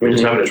 We're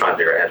determined to try and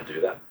figure out how to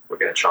do that. We're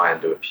going to try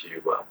and do a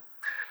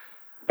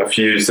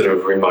few sort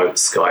of remote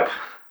Skype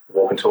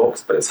walk and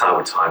talks, but it's hard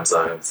with time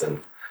zones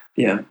and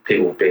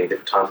people being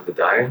different times of the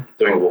day.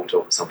 Doing a walk and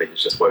talk with somebody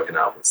who's just woken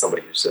up, with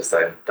somebody who's just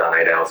done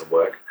 8 hours of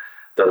work,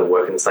 doesn't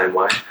work in the same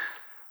way.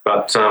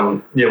 But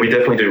we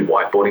definitely do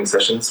whiteboarding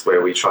sessions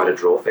where we try to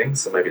draw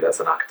things. So maybe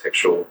that's an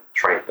architectural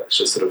trait that's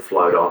just sort of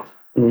flowed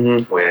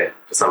on, where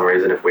for some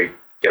reason if we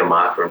get a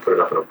marker and put it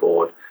up on a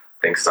board,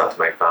 things start to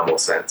make far more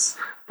sense.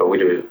 But we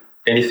do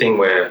anything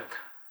where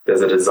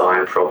there's a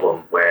design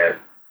problem where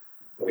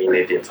we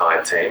need the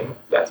entire team,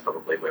 that's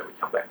probably where we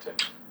come back to.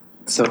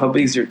 So how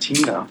big is your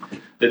team now?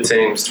 The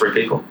team's 3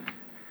 people.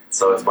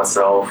 So it's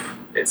myself,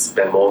 it's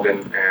Ben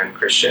Morgan and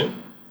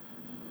Christian.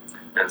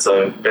 And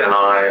so Ben and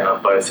I are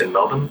both in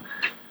Melbourne.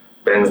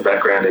 Ben's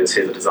background is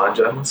he's a design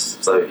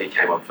journalist, so he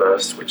came on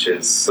first, which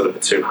is sort of the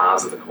 2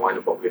 halves of the coin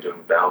of what we're doing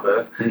with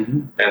Bowerbird.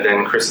 Mm-hmm. And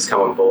then Chris has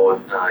come on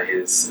board.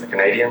 He's a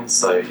Canadian,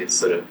 so he's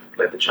sort of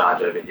led the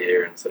charge over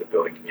here and sort of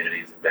building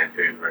communities in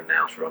Vancouver and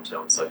now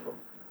Toronto and so forth.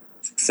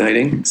 It's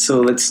exciting. So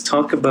let's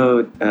talk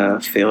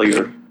about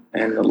failure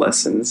and the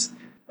lessons.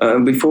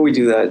 Before we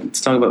do that,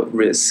 let's talk about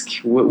risk.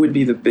 What would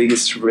be the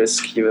biggest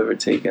risk you've ever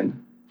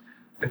taken?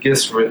 I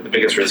guess the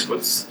biggest risk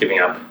was giving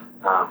up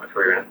a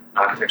career in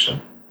architecture.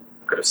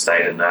 Could have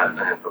stayed in that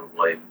and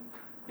probably,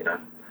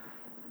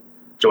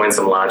 joined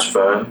some large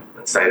firm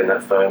and stayed in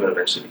that firm and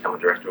eventually become a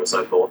director or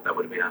so forth. That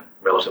would have been a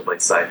relatively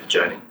safe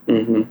journey.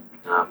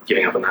 Mm-hmm.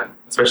 Giving up on that,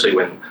 especially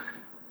when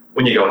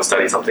you go and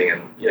study something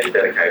and you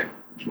dedicate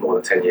more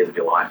than 10 years of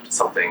your life to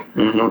something,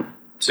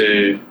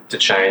 to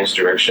change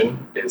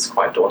direction is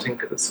quite daunting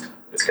because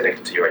it's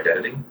connected to your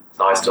identity.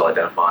 So I still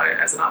identify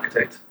as an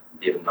architect,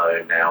 even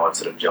though now I've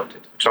sort of jumped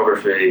into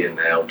photography and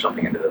now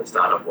jumping into the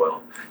startup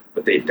world.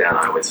 But deep down,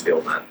 I always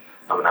feel that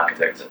I'm an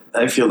architect.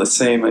 I feel the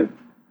same. I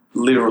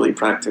literally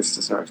practiced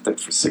as an architect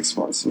for 6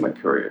 months in my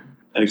career.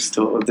 I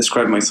still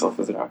describe myself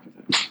as an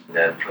architect.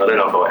 Yeah, I don't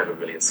know if I'll ever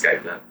really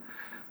escape that.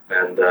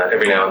 And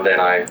every now and then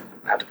I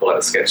have to pull out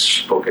a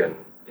sketchbook and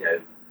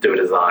do a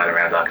design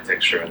around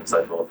architecture and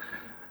so forth.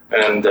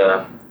 And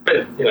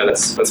but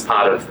that's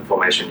part of the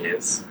formation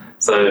years.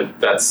 So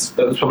that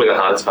was probably the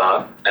hardest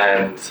part.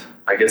 And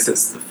I guess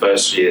it's the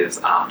first years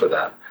after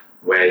that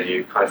where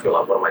you kind of feel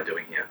like, what am I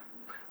doing here?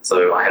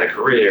 So I had a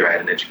career, I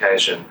had an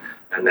education,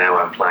 and now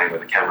I'm playing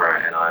with a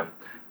camera and I'm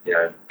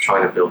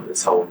trying to build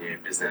this whole new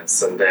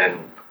business, and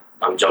then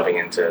I'm jumping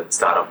into the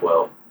startup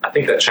world. I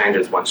think that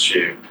changes once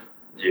you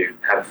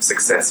have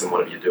success in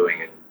whatever you're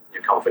doing and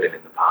you're confident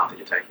in the path that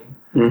you're taking.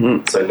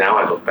 Mm-hmm. So now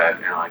I look back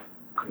and I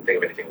couldn't think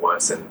of anything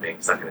worse than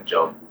being stuck in a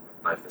job,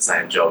 like the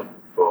same job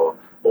for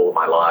all of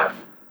my life.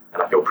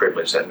 And I feel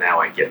privileged that now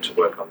I get to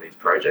work on these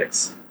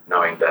projects,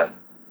 knowing that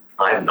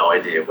I have no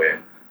idea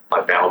where my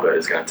Bowerbird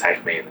is going to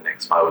take me in the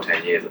next 5 or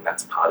 10 years, and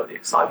that's part of the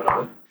excitement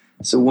of it.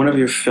 So one of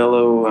your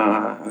fellow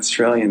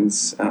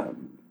Australians,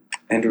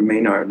 Andrew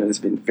Maynard, has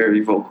been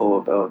very vocal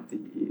about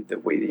the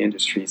way the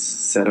industry is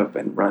set up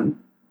and run.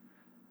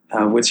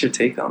 What's your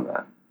take on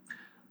that?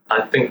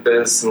 I think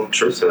there's some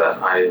truth to that.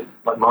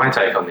 My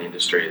take on the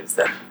industry is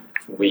that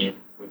we've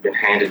been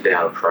handed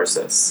down a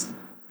process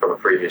from a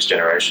previous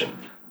generation,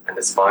 and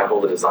despite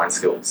all the design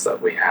skills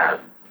that we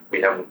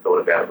haven't thought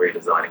about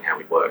redesigning how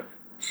we work.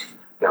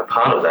 Now,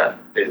 part of that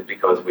is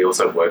because we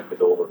also work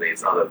with all of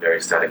these other very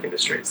static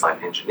industries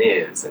like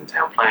engineers and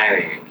town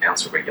planning and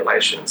council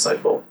regulation and so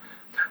forth.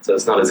 So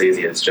it's not as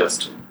easy as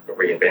just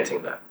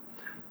reinventing that.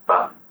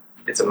 But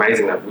it's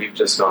amazing that we've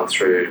just gone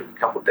through a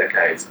couple of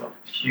decades of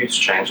huge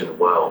change in the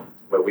world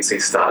where we see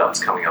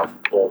startups coming up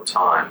all the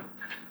time.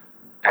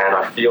 And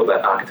I feel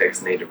that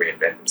architects need to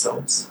reinvent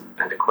themselves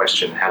and to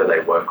question how do they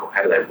work or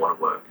how do they want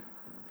to work.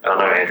 And I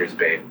know Andrew's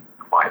been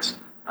quite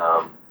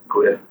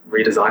good at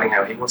redesigning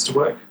how he wants to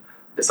work,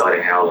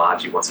 deciding how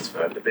large he wants his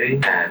firm to be,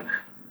 and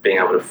being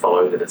able to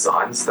follow the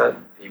designs that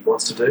he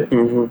wants to do.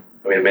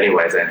 Mm-hmm. I mean, in many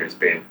ways, Andrew's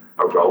been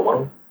a role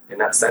model in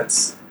that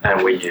sense.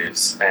 And we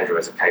use Andrew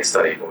as a case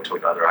study when we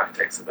talk to other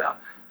architects about,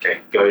 okay,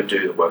 go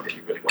do the work that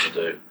you really want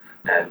to do.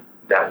 And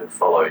that will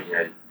follow,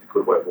 the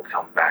good work will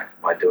come back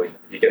by doing,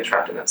 if you get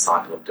trapped in that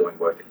cycle of doing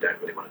work that you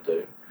don't really want to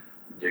do,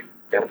 you're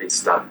going to be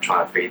stuck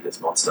trying to feed this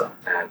monster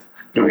and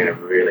going in a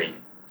really,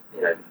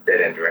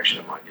 dead-end direction,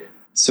 in my view.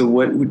 So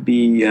what would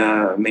be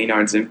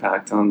Maynard's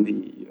impact on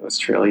the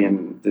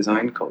Australian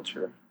design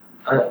culture?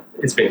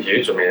 It's been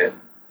huge. I mean,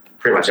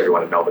 pretty much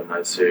everyone in Melbourne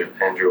knows who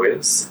Andrew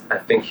is. I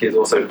think he's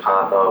also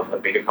part of a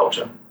bigger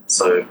culture.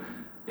 So,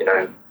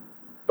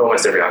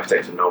 almost every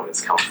architect in Melbourne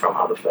has come from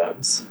other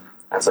firms.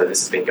 And so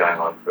this has been going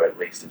on for at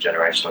least a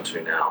generation or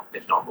two now,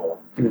 if not more,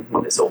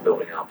 when it's all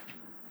building up.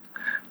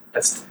 I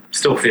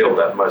still feel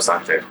that most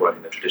architects work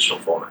in the traditional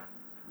format,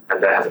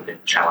 and that hasn't been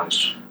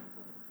challenged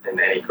in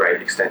any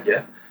great extent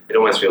yet. It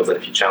almost feels that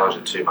if you challenge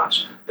it too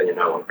much, then you're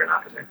no longer an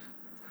architect.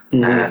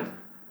 Mm-hmm.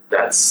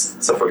 And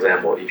so for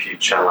example, if you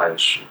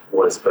challenge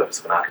what is the purpose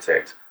of an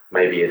architect,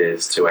 maybe it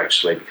is to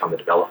actually become the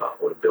developer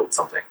or to build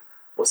something,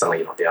 or suddenly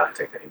you're not the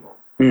architect anymore.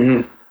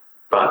 Mm-hmm.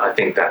 But I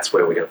think that's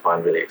where we're going to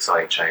find really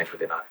exciting change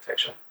within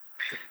architecture.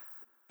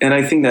 And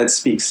I think that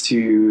speaks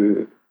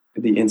to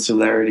the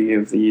insularity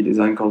of the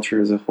design culture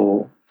as a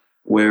whole,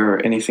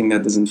 where anything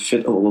that doesn't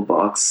fit a little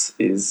box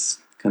is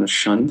kind of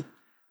shunned.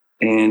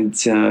 And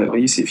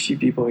you see a few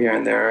people here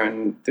and there,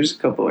 and there's a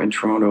couple in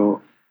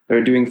Toronto that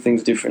are doing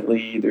things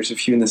differently. There's a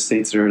few in the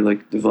States that are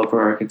like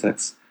developer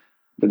architects,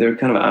 but they're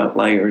kind of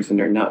outliers and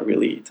they're not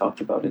really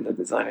talked about in the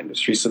design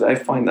industry. So I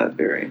find that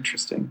very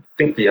interesting. I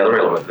think the other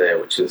element there,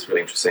 which is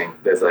really interesting,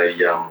 there's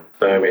a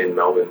firm in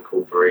Melbourne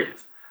called Breathe,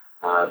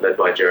 led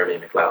by Jeremy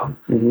McLeod.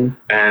 Mm-hmm.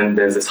 And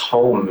there's this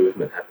whole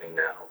movement happening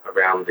now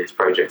around these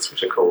projects,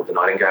 which are called the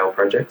Nightingale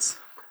projects.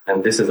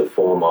 And this is a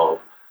form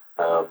of,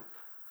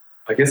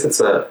 I guess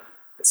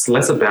it's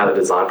less about a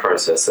design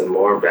process and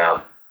more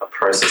about a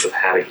process of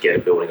how to get a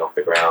building off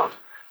the ground.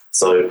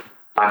 So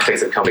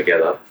architects have come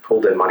together,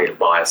 pulled their money to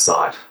buy a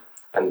site,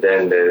 and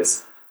then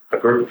there's a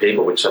group of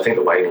people, which I think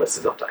the waiting list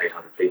is up to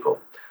 800 people,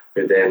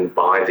 who then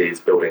buy these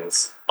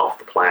buildings off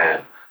the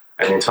plan.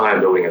 And the entire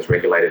building is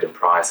regulated in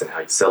price and how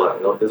you sell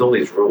it. And there's all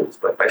these rules,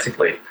 but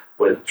basically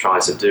what it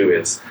tries to do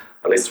is,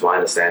 at least my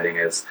understanding,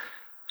 is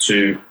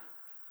to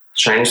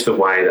change the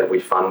way that we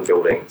fund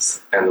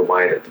buildings and the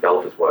way that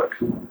developers work.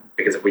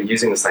 Because if we're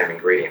using the same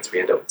ingredients, we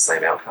end up with the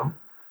same outcome.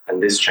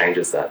 And this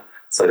changes that.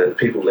 So that the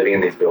people living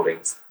in these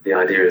buildings, the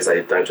idea is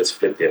they don't just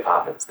flip the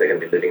apartments, they're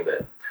going to be living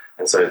there.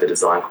 And so the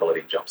design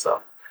quality jumps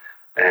up.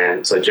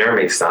 And so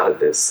Jeremy started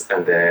this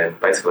and then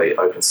basically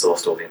open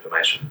sourced all the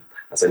information.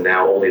 And so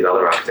now all these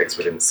other architects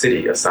within the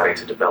city are starting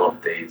to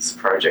develop these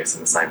projects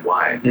in the same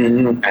way.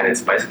 Mm-hmm. And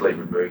it's basically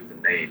removed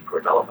the need for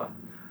a developer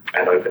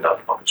and opened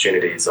up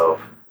opportunities of,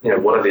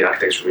 what are the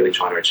architects really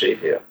trying to achieve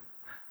here?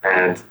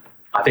 And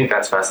I think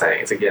that's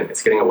fascinating.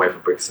 It's getting away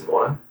from bricks and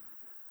mortar.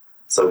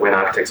 So when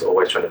architects are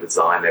always trying to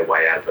design their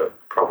way out of a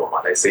problem,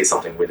 like they see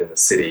something within the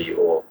city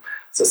or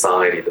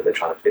society that they're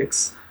trying to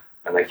fix,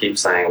 and they keep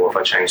saying, well, if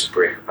I change the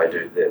brick, if I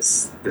do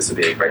this, this would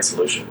be a great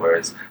solution.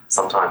 Whereas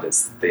sometimes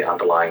it's the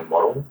underlying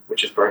model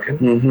which is broken,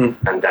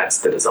 mm-hmm. and that's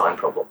the design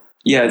problem.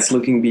 Yeah, it's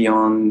looking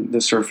beyond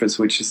the surface,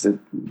 which is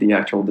the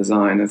actual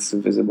design. That's the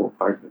visible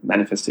part,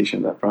 manifestation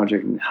of that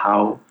project,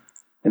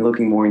 and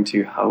looking more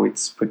into how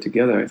it's put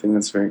together. I think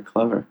that's very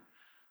clever.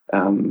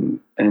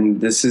 And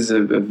this is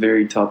a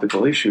very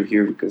topical issue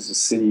here because the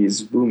city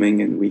is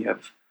booming and we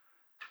have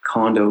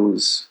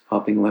condos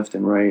popping left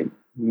and right,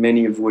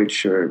 many of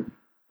which are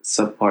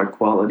subpar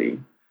quality.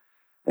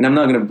 And I'm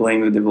not going to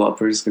blame the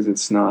developers because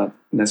it's not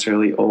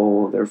necessarily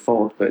all their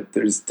fault, but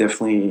there's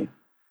definitely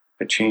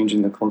a change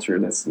in the culture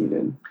that's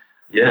needed.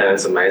 Yeah,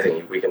 it's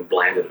amazing. We can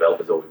blame the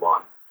developers all we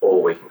want,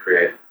 or we can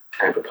create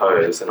and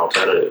propose an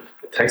alternative.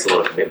 It takes a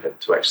lot of commitment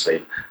to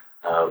actually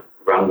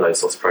run those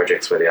sorts of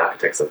projects where the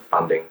architects are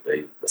funding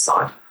the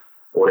site,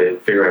 or to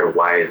figure out a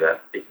way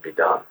that it can be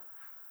done.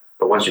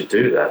 But once you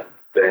do that,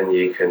 then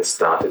you can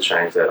start to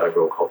change that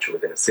overall culture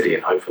within a city,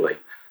 and hopefully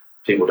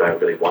people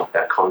don't really want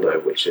that condo,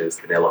 which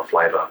is vanilla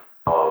flavour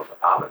of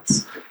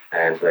apartments,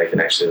 and they can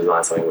actually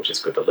design something which is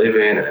good to live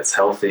in, and it's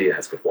healthy, and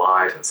has good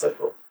light, and so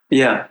forth.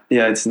 Yeah,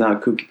 it's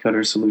not cookie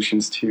cutter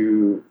solutions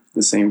to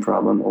the same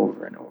problem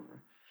over and over.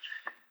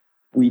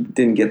 We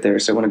didn't get there,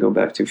 so I want to go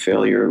back to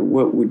failure.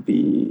 What would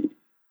be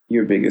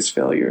your biggest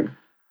failure?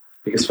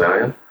 Biggest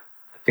failure?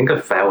 I think I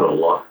failed a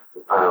lot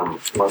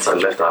once I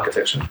left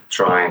architecture,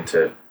 trying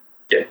to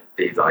get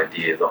these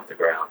ideas off the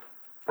ground.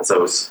 And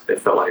so it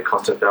felt like a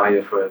constant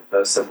failure for the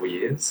first several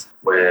years,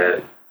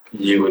 where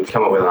you would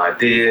come up with an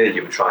idea,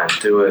 you would try and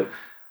do it,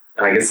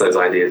 and I guess those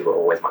ideas were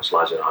always much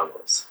larger than I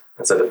was.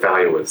 And so the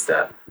failure was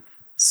that,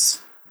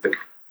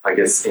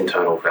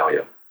 internal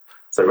failure.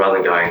 So rather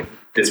than going,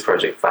 this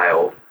project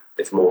failed,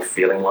 it's more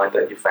feeling like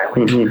that you're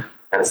failing. Mm-hmm.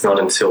 And it's not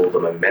until the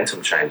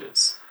momentum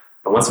changes.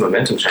 And once the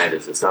momentum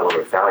changes, it's no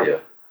longer a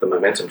failure. The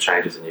momentum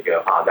changes and you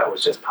go, that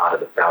was just part of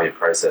the failure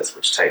process,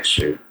 which takes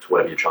you to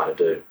whatever you're trying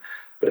to do.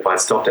 But if I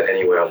stopped at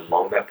anywhere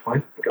along that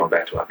point and gone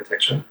back to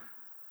architecture,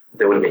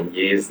 there would have been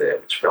years there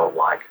which felt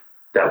like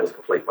that was a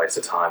complete waste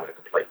of time and a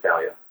complete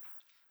failure.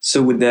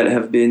 So would that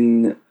have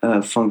been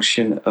a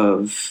function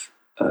of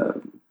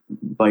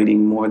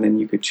biting more than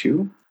you could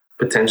chew?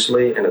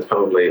 Potentially, and it's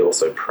probably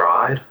also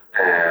pride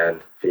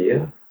and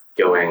fear,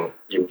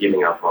 you're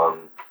giving up on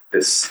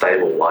this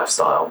stable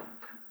lifestyle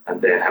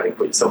and then having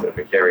put yourself in a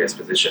precarious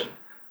position.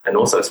 And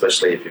also,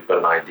 especially if you've got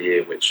an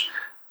idea which,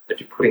 if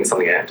you're putting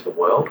something out into the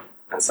world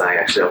and saying,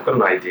 actually, I've got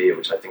an idea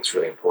which I think is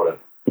really important.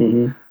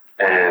 Mm-hmm.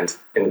 And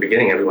in the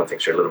beginning, everyone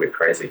thinks you're a little bit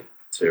crazy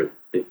to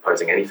be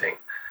proposing anything.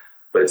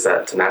 But it's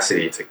that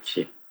tenacity to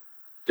keep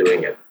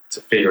doing it,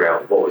 to figure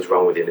out what was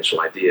wrong with the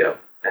initial idea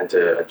and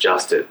to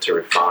adjust it, to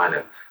refine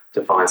it,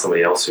 to find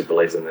somebody else who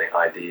believes in the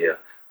idea,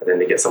 and then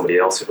to get somebody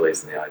else who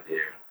believes in the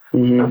idea.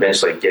 Mm-hmm. And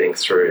eventually getting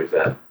through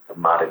the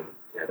mud in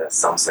that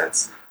some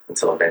sense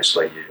until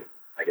eventually you,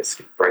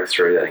 break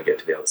through that and get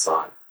to the other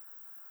side.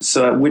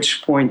 So at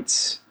which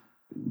point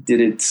did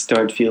it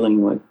start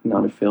feeling like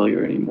not a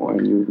failure anymore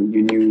and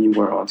you knew you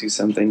were onto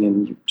something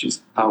and you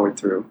just powered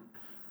through?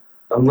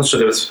 I'm not sure.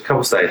 There was a couple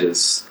of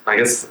stages. I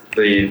guess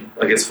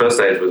first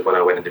stage was when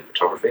I went and did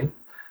photography,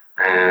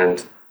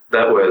 and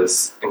that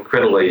was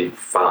incredibly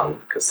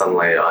fun because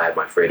suddenly I had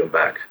my freedom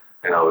back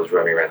and I was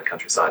roaming around the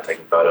countryside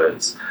taking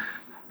photos.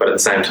 But at the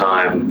same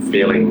time,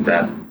 feeling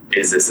that,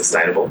 is this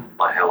sustainable?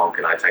 Like, how long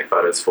can I take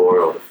photos for,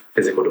 or the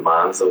physical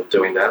demands of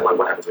doing that? Like,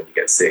 what happens when you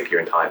get sick? Your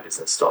entire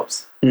business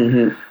stops.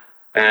 Mm-hmm.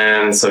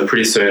 And so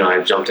pretty soon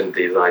I jumped into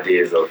these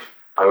ideas of,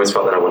 I always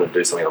felt that I wanted to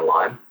do something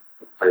online.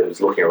 I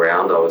was looking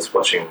around, I was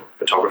watching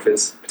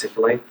photographers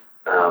particularly.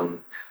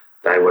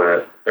 They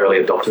were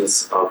early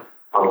adopters of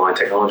online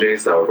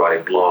technologies. They were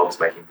writing blogs,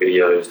 making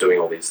videos, doing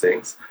all these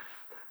things.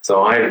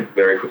 So I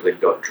very quickly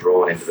got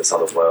drawn into this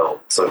other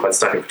world. So if I'd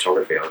stuck in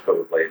photography, I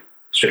probably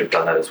should have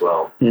done that as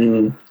well.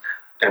 Mm-hmm.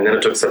 And then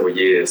it took several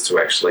years to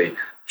actually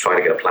try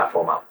to get a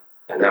platform up.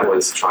 And that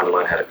was trying to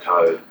learn how to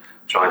code,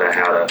 trying to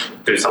how to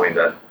do something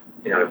that,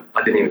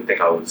 I didn't even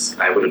think I was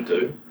able to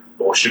do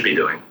or should be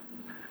doing.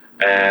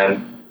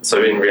 And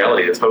so in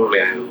reality, it's probably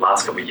in the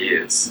last couple of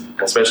years,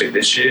 and especially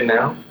this year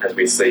now, as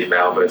we see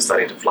Malverb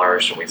starting to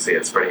flourish and we see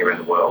it spreading around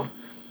the world,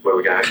 where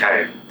we're going,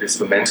 okay, this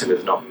momentum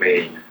is not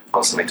me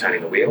constantly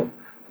turning the wheel.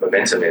 The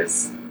momentum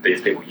is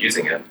these people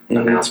using it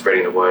and now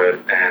spreading the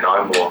word, and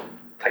I'm more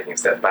taking a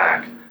step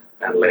back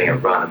and letting it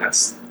run. And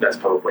that's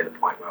probably the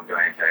point where I'm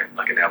going, okay,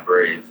 I can now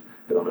breathe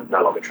because I'm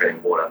no longer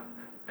treading water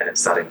and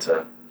it's starting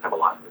to have a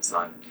life of its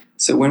own.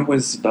 So when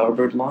was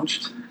Bowerbird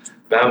launched?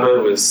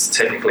 Bowerbird was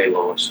technically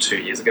launched 2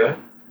 years ago,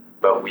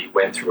 but we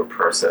went through a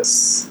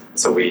process.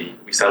 So we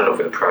started off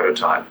with a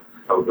prototype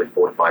probably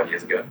 4 to 5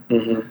 years ago,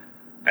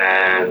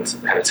 and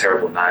had a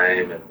terrible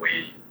name, and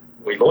we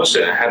launched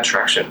it and it had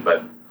traction,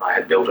 but I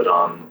had built it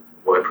on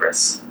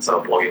WordPress,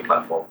 so a blogging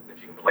platform, if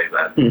you can believe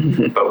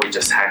that. But we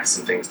just hacked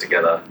some things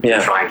together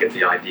to try and get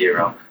the idea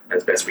out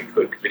as best we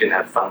could, because we didn't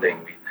have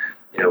funding.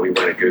 We went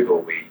to Google.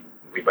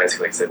 We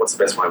basically said, what's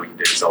the best way we can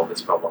do to solve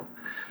this problem?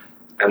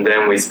 And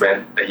then we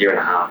spent a year and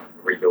a half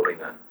rebuilding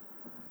that.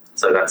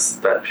 So that's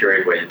that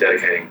period where you're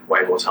dedicating way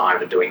more time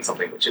to doing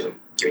something which isn't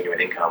giving you an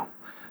income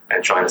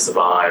and trying to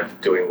survive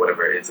doing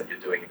whatever it is that you're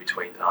doing in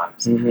between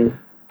times.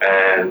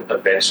 And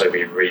eventually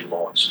we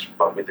relaunched,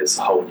 but with this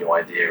whole new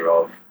idea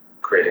of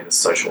creating a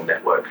social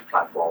network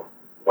platform,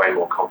 way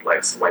more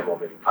complex, way more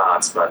moving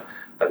parts, but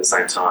at the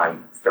same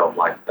time felt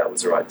like that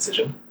was the right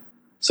decision.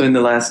 So in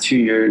the last 2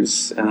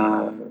 years,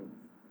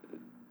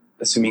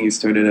 assuming you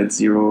started at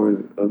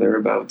 0 or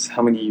thereabouts,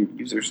 how many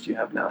users do you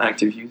have now,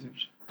 active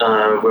users?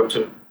 We're up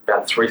to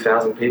about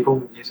 3,000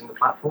 people using the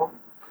platform,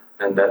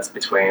 and that's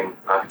between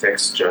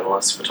architects,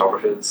 journalists,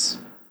 photographers.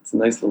 It's a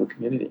nice little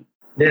community.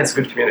 Yeah, it's a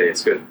good community,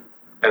 it's good.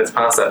 And it's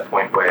past that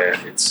point where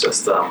it's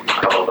just a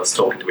couple of us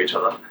talking to each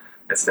other.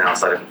 It's now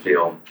starting to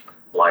feel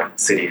like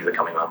cities are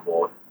coming on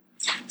board.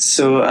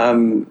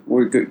 So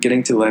we're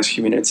getting to the last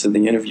few minutes of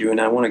the interview,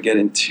 and I want to get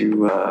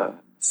into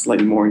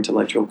slightly more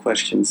intellectual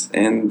questions.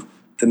 And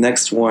the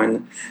next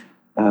one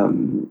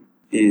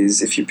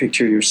is, if you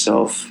picture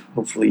yourself,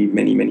 hopefully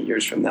many, many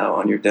years from now,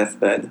 on your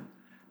deathbed,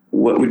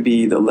 what would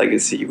be the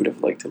legacy you would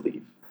have liked to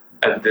leave?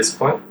 At this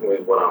point,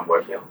 with what I'm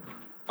working on,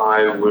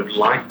 I'd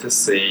like to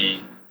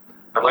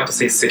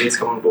see cities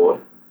come on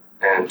board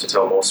and to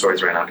tell more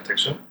stories around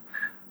architecture.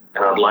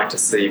 And I'd like to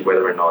see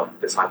whether or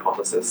not this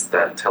hypothesis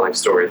that telling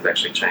stories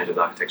actually changes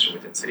architecture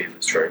within cities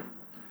is true.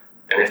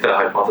 And if that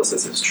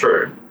hypothesis is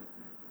true,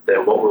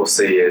 then what we'll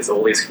see is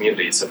all these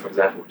communities. So, for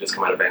example, we've just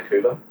come out of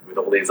Vancouver with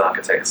all these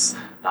architects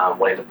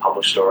wanting to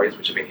publish stories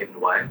which have been hidden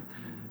away.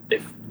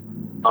 If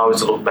I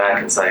was to look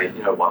back and say,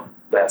 you know what,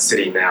 that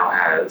city now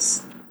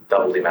has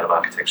double the amount of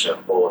architecture,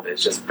 or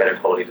there's just better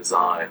quality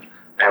design,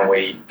 and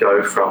we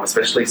go from,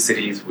 especially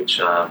cities which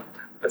are,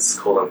 let's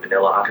call them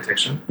vanilla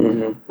architecture,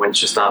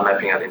 once you start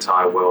mapping out the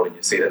entire world and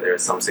you see that there are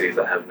some cities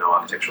that have no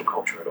architectural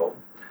culture at all,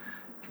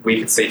 we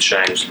could see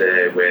change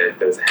there where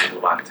there was a handful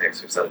of architects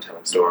who started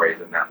telling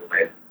stories, and that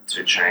led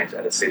to change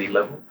at a city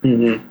level.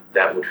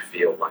 That would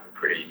feel like a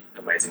pretty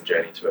amazing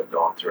journey to have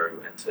gone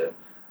through and to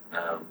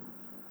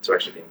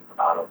actually be a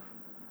part of.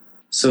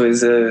 So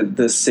is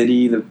the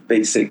city the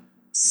basic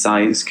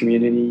size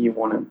community you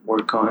want to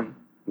work on?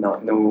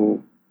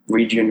 No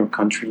region or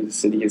country, the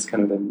city is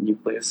kind of the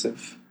nucleus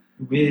of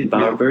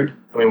Bowerbird?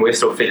 I mean, we're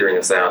still figuring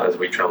this out as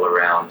we travel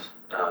around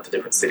to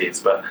different cities,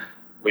 but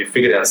we've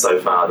figured out so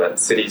far that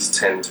cities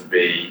tend to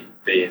be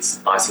these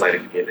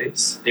isolated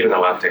communities, even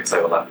though architects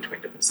overlap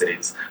between different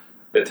cities.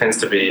 There tends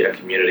to be a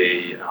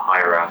community, a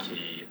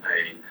hierarchy,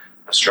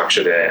 a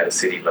structure there at a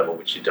city level,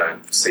 which you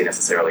don't see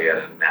necessarily at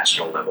a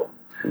national level.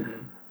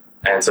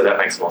 And so that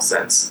makes more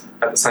sense.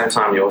 At the same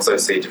time, you also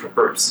see different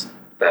groups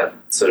that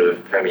sort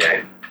of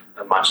permeate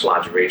a much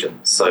larger region.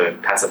 So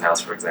Passive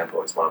House, for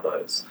example, is one of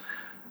those.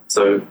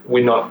 So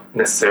we're not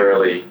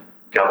necessarily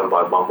governed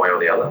by one way or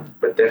the other,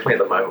 but definitely at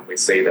the moment we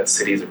see that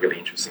cities are really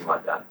interesting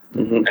like that.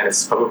 And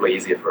it's probably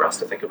easier for us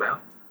to think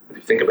about. If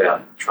you think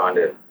about trying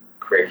to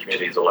create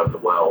communities all over the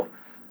world,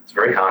 it's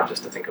very hard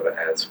just to think of it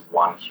as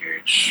one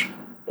huge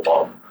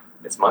blob.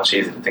 It's much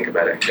easier to think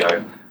about it and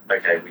go,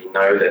 okay, we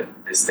know that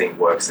this thing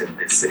works in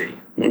this city.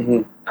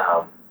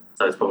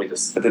 So it's probably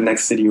just... But the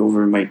next city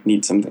over might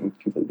need something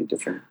completely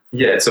different.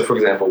 Yeah, so for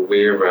example,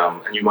 we're,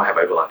 and you might have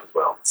overlap as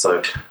well.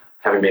 So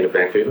having been in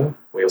Vancouver,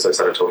 we also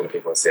started talking to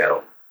people in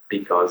Seattle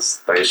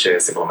because they share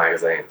similar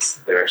magazines.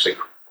 They're actually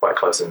quite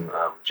close in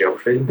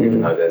geography,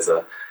 even though there's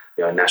a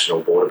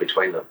national border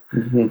between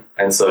them.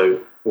 And so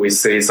we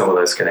see some of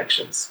those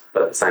connections,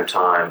 but at the same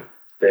time,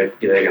 they're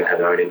going to have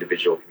their own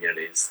individual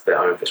communities, their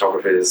own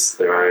photographers,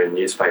 their own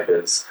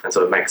newspapers, and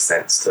so it makes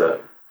sense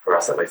for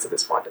us, at least at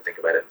this point, to think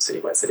about it city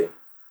by city.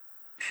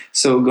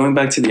 So going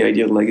back to the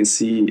idea of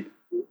legacy,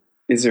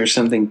 is there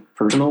something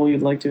personal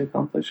you'd like to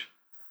accomplish?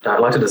 I'd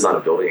like to design a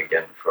building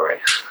again before I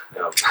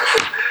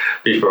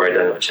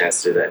don't have a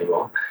chance to do that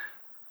anymore.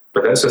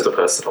 But that's just a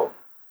personal,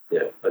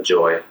 a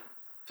joy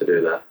to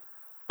do that.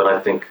 But I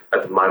think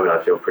at the moment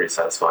I feel pretty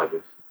satisfied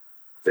with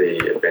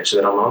the adventure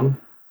that I'm on,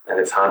 and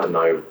it's hard to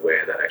know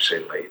where that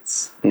actually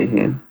leads.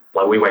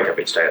 Like we wake up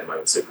each day at the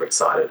moment super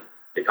excited.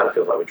 It kind of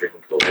feels like we're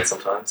drinking Kool-Aid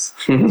sometimes.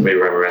 We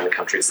roam around the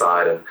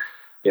countryside and,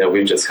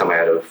 we've just come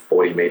out of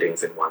 40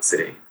 meetings in one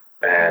city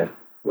and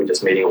we're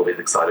just meeting all these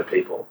excited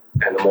people.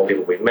 And the more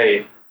people we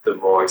meet, the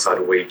more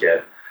excited we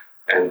get.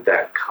 And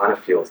that kind of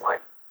feels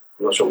like,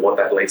 I'm not sure what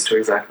that leads to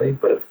exactly,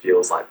 but it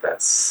feels like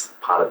that's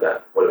part of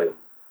that, whatever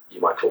you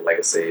might call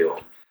legacy or...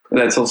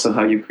 That's also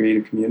how you create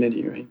a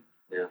community, right?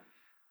 Yeah.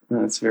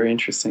 That's very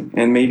interesting.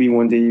 And maybe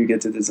one day you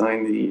get to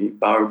design the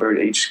Bowerbird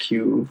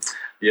HQ,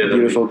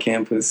 beautiful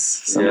campus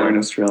somewhere in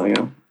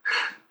Australia.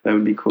 That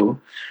would be cool.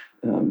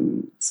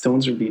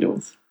 Stones or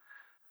Beatles?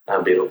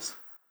 Beatles.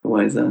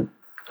 Why is that?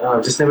 I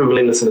just never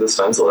really listened to the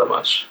Stones all that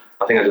much.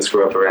 I think I just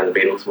grew up around the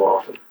Beatles more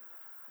often.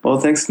 Well,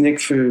 thanks,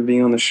 Nick, for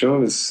being on the show. It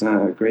was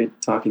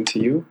great talking to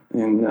you.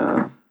 And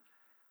I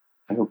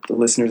hope the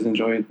listeners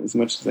enjoy it as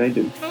much as I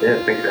did.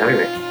 Yeah, thank you for having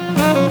me.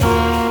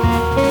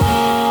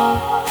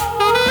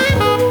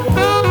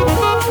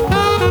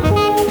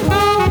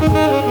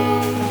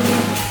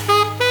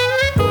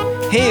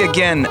 Hey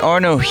again,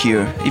 Arno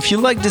here. If you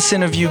like this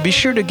interview, be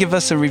sure to give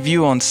us a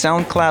review on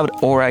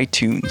SoundCloud or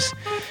iTunes.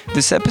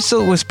 This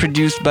episode was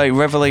produced by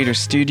Revelator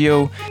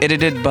Studio,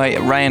 edited by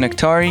Ryan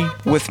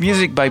Akhtari, with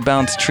music by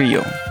Bounce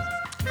Trio.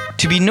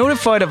 To be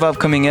notified of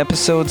upcoming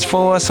episodes,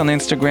 follow us on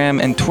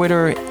Instagram and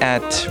Twitter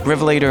at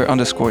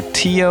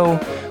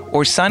Revelator_TO,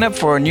 or sign up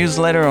for our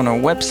newsletter on our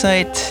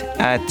website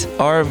at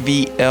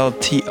rvltr.studio.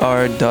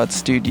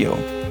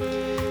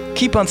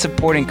 Keep on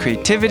supporting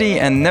creativity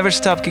and never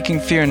stop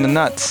kicking fear in the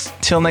nuts.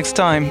 Till next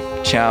time,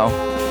 ciao.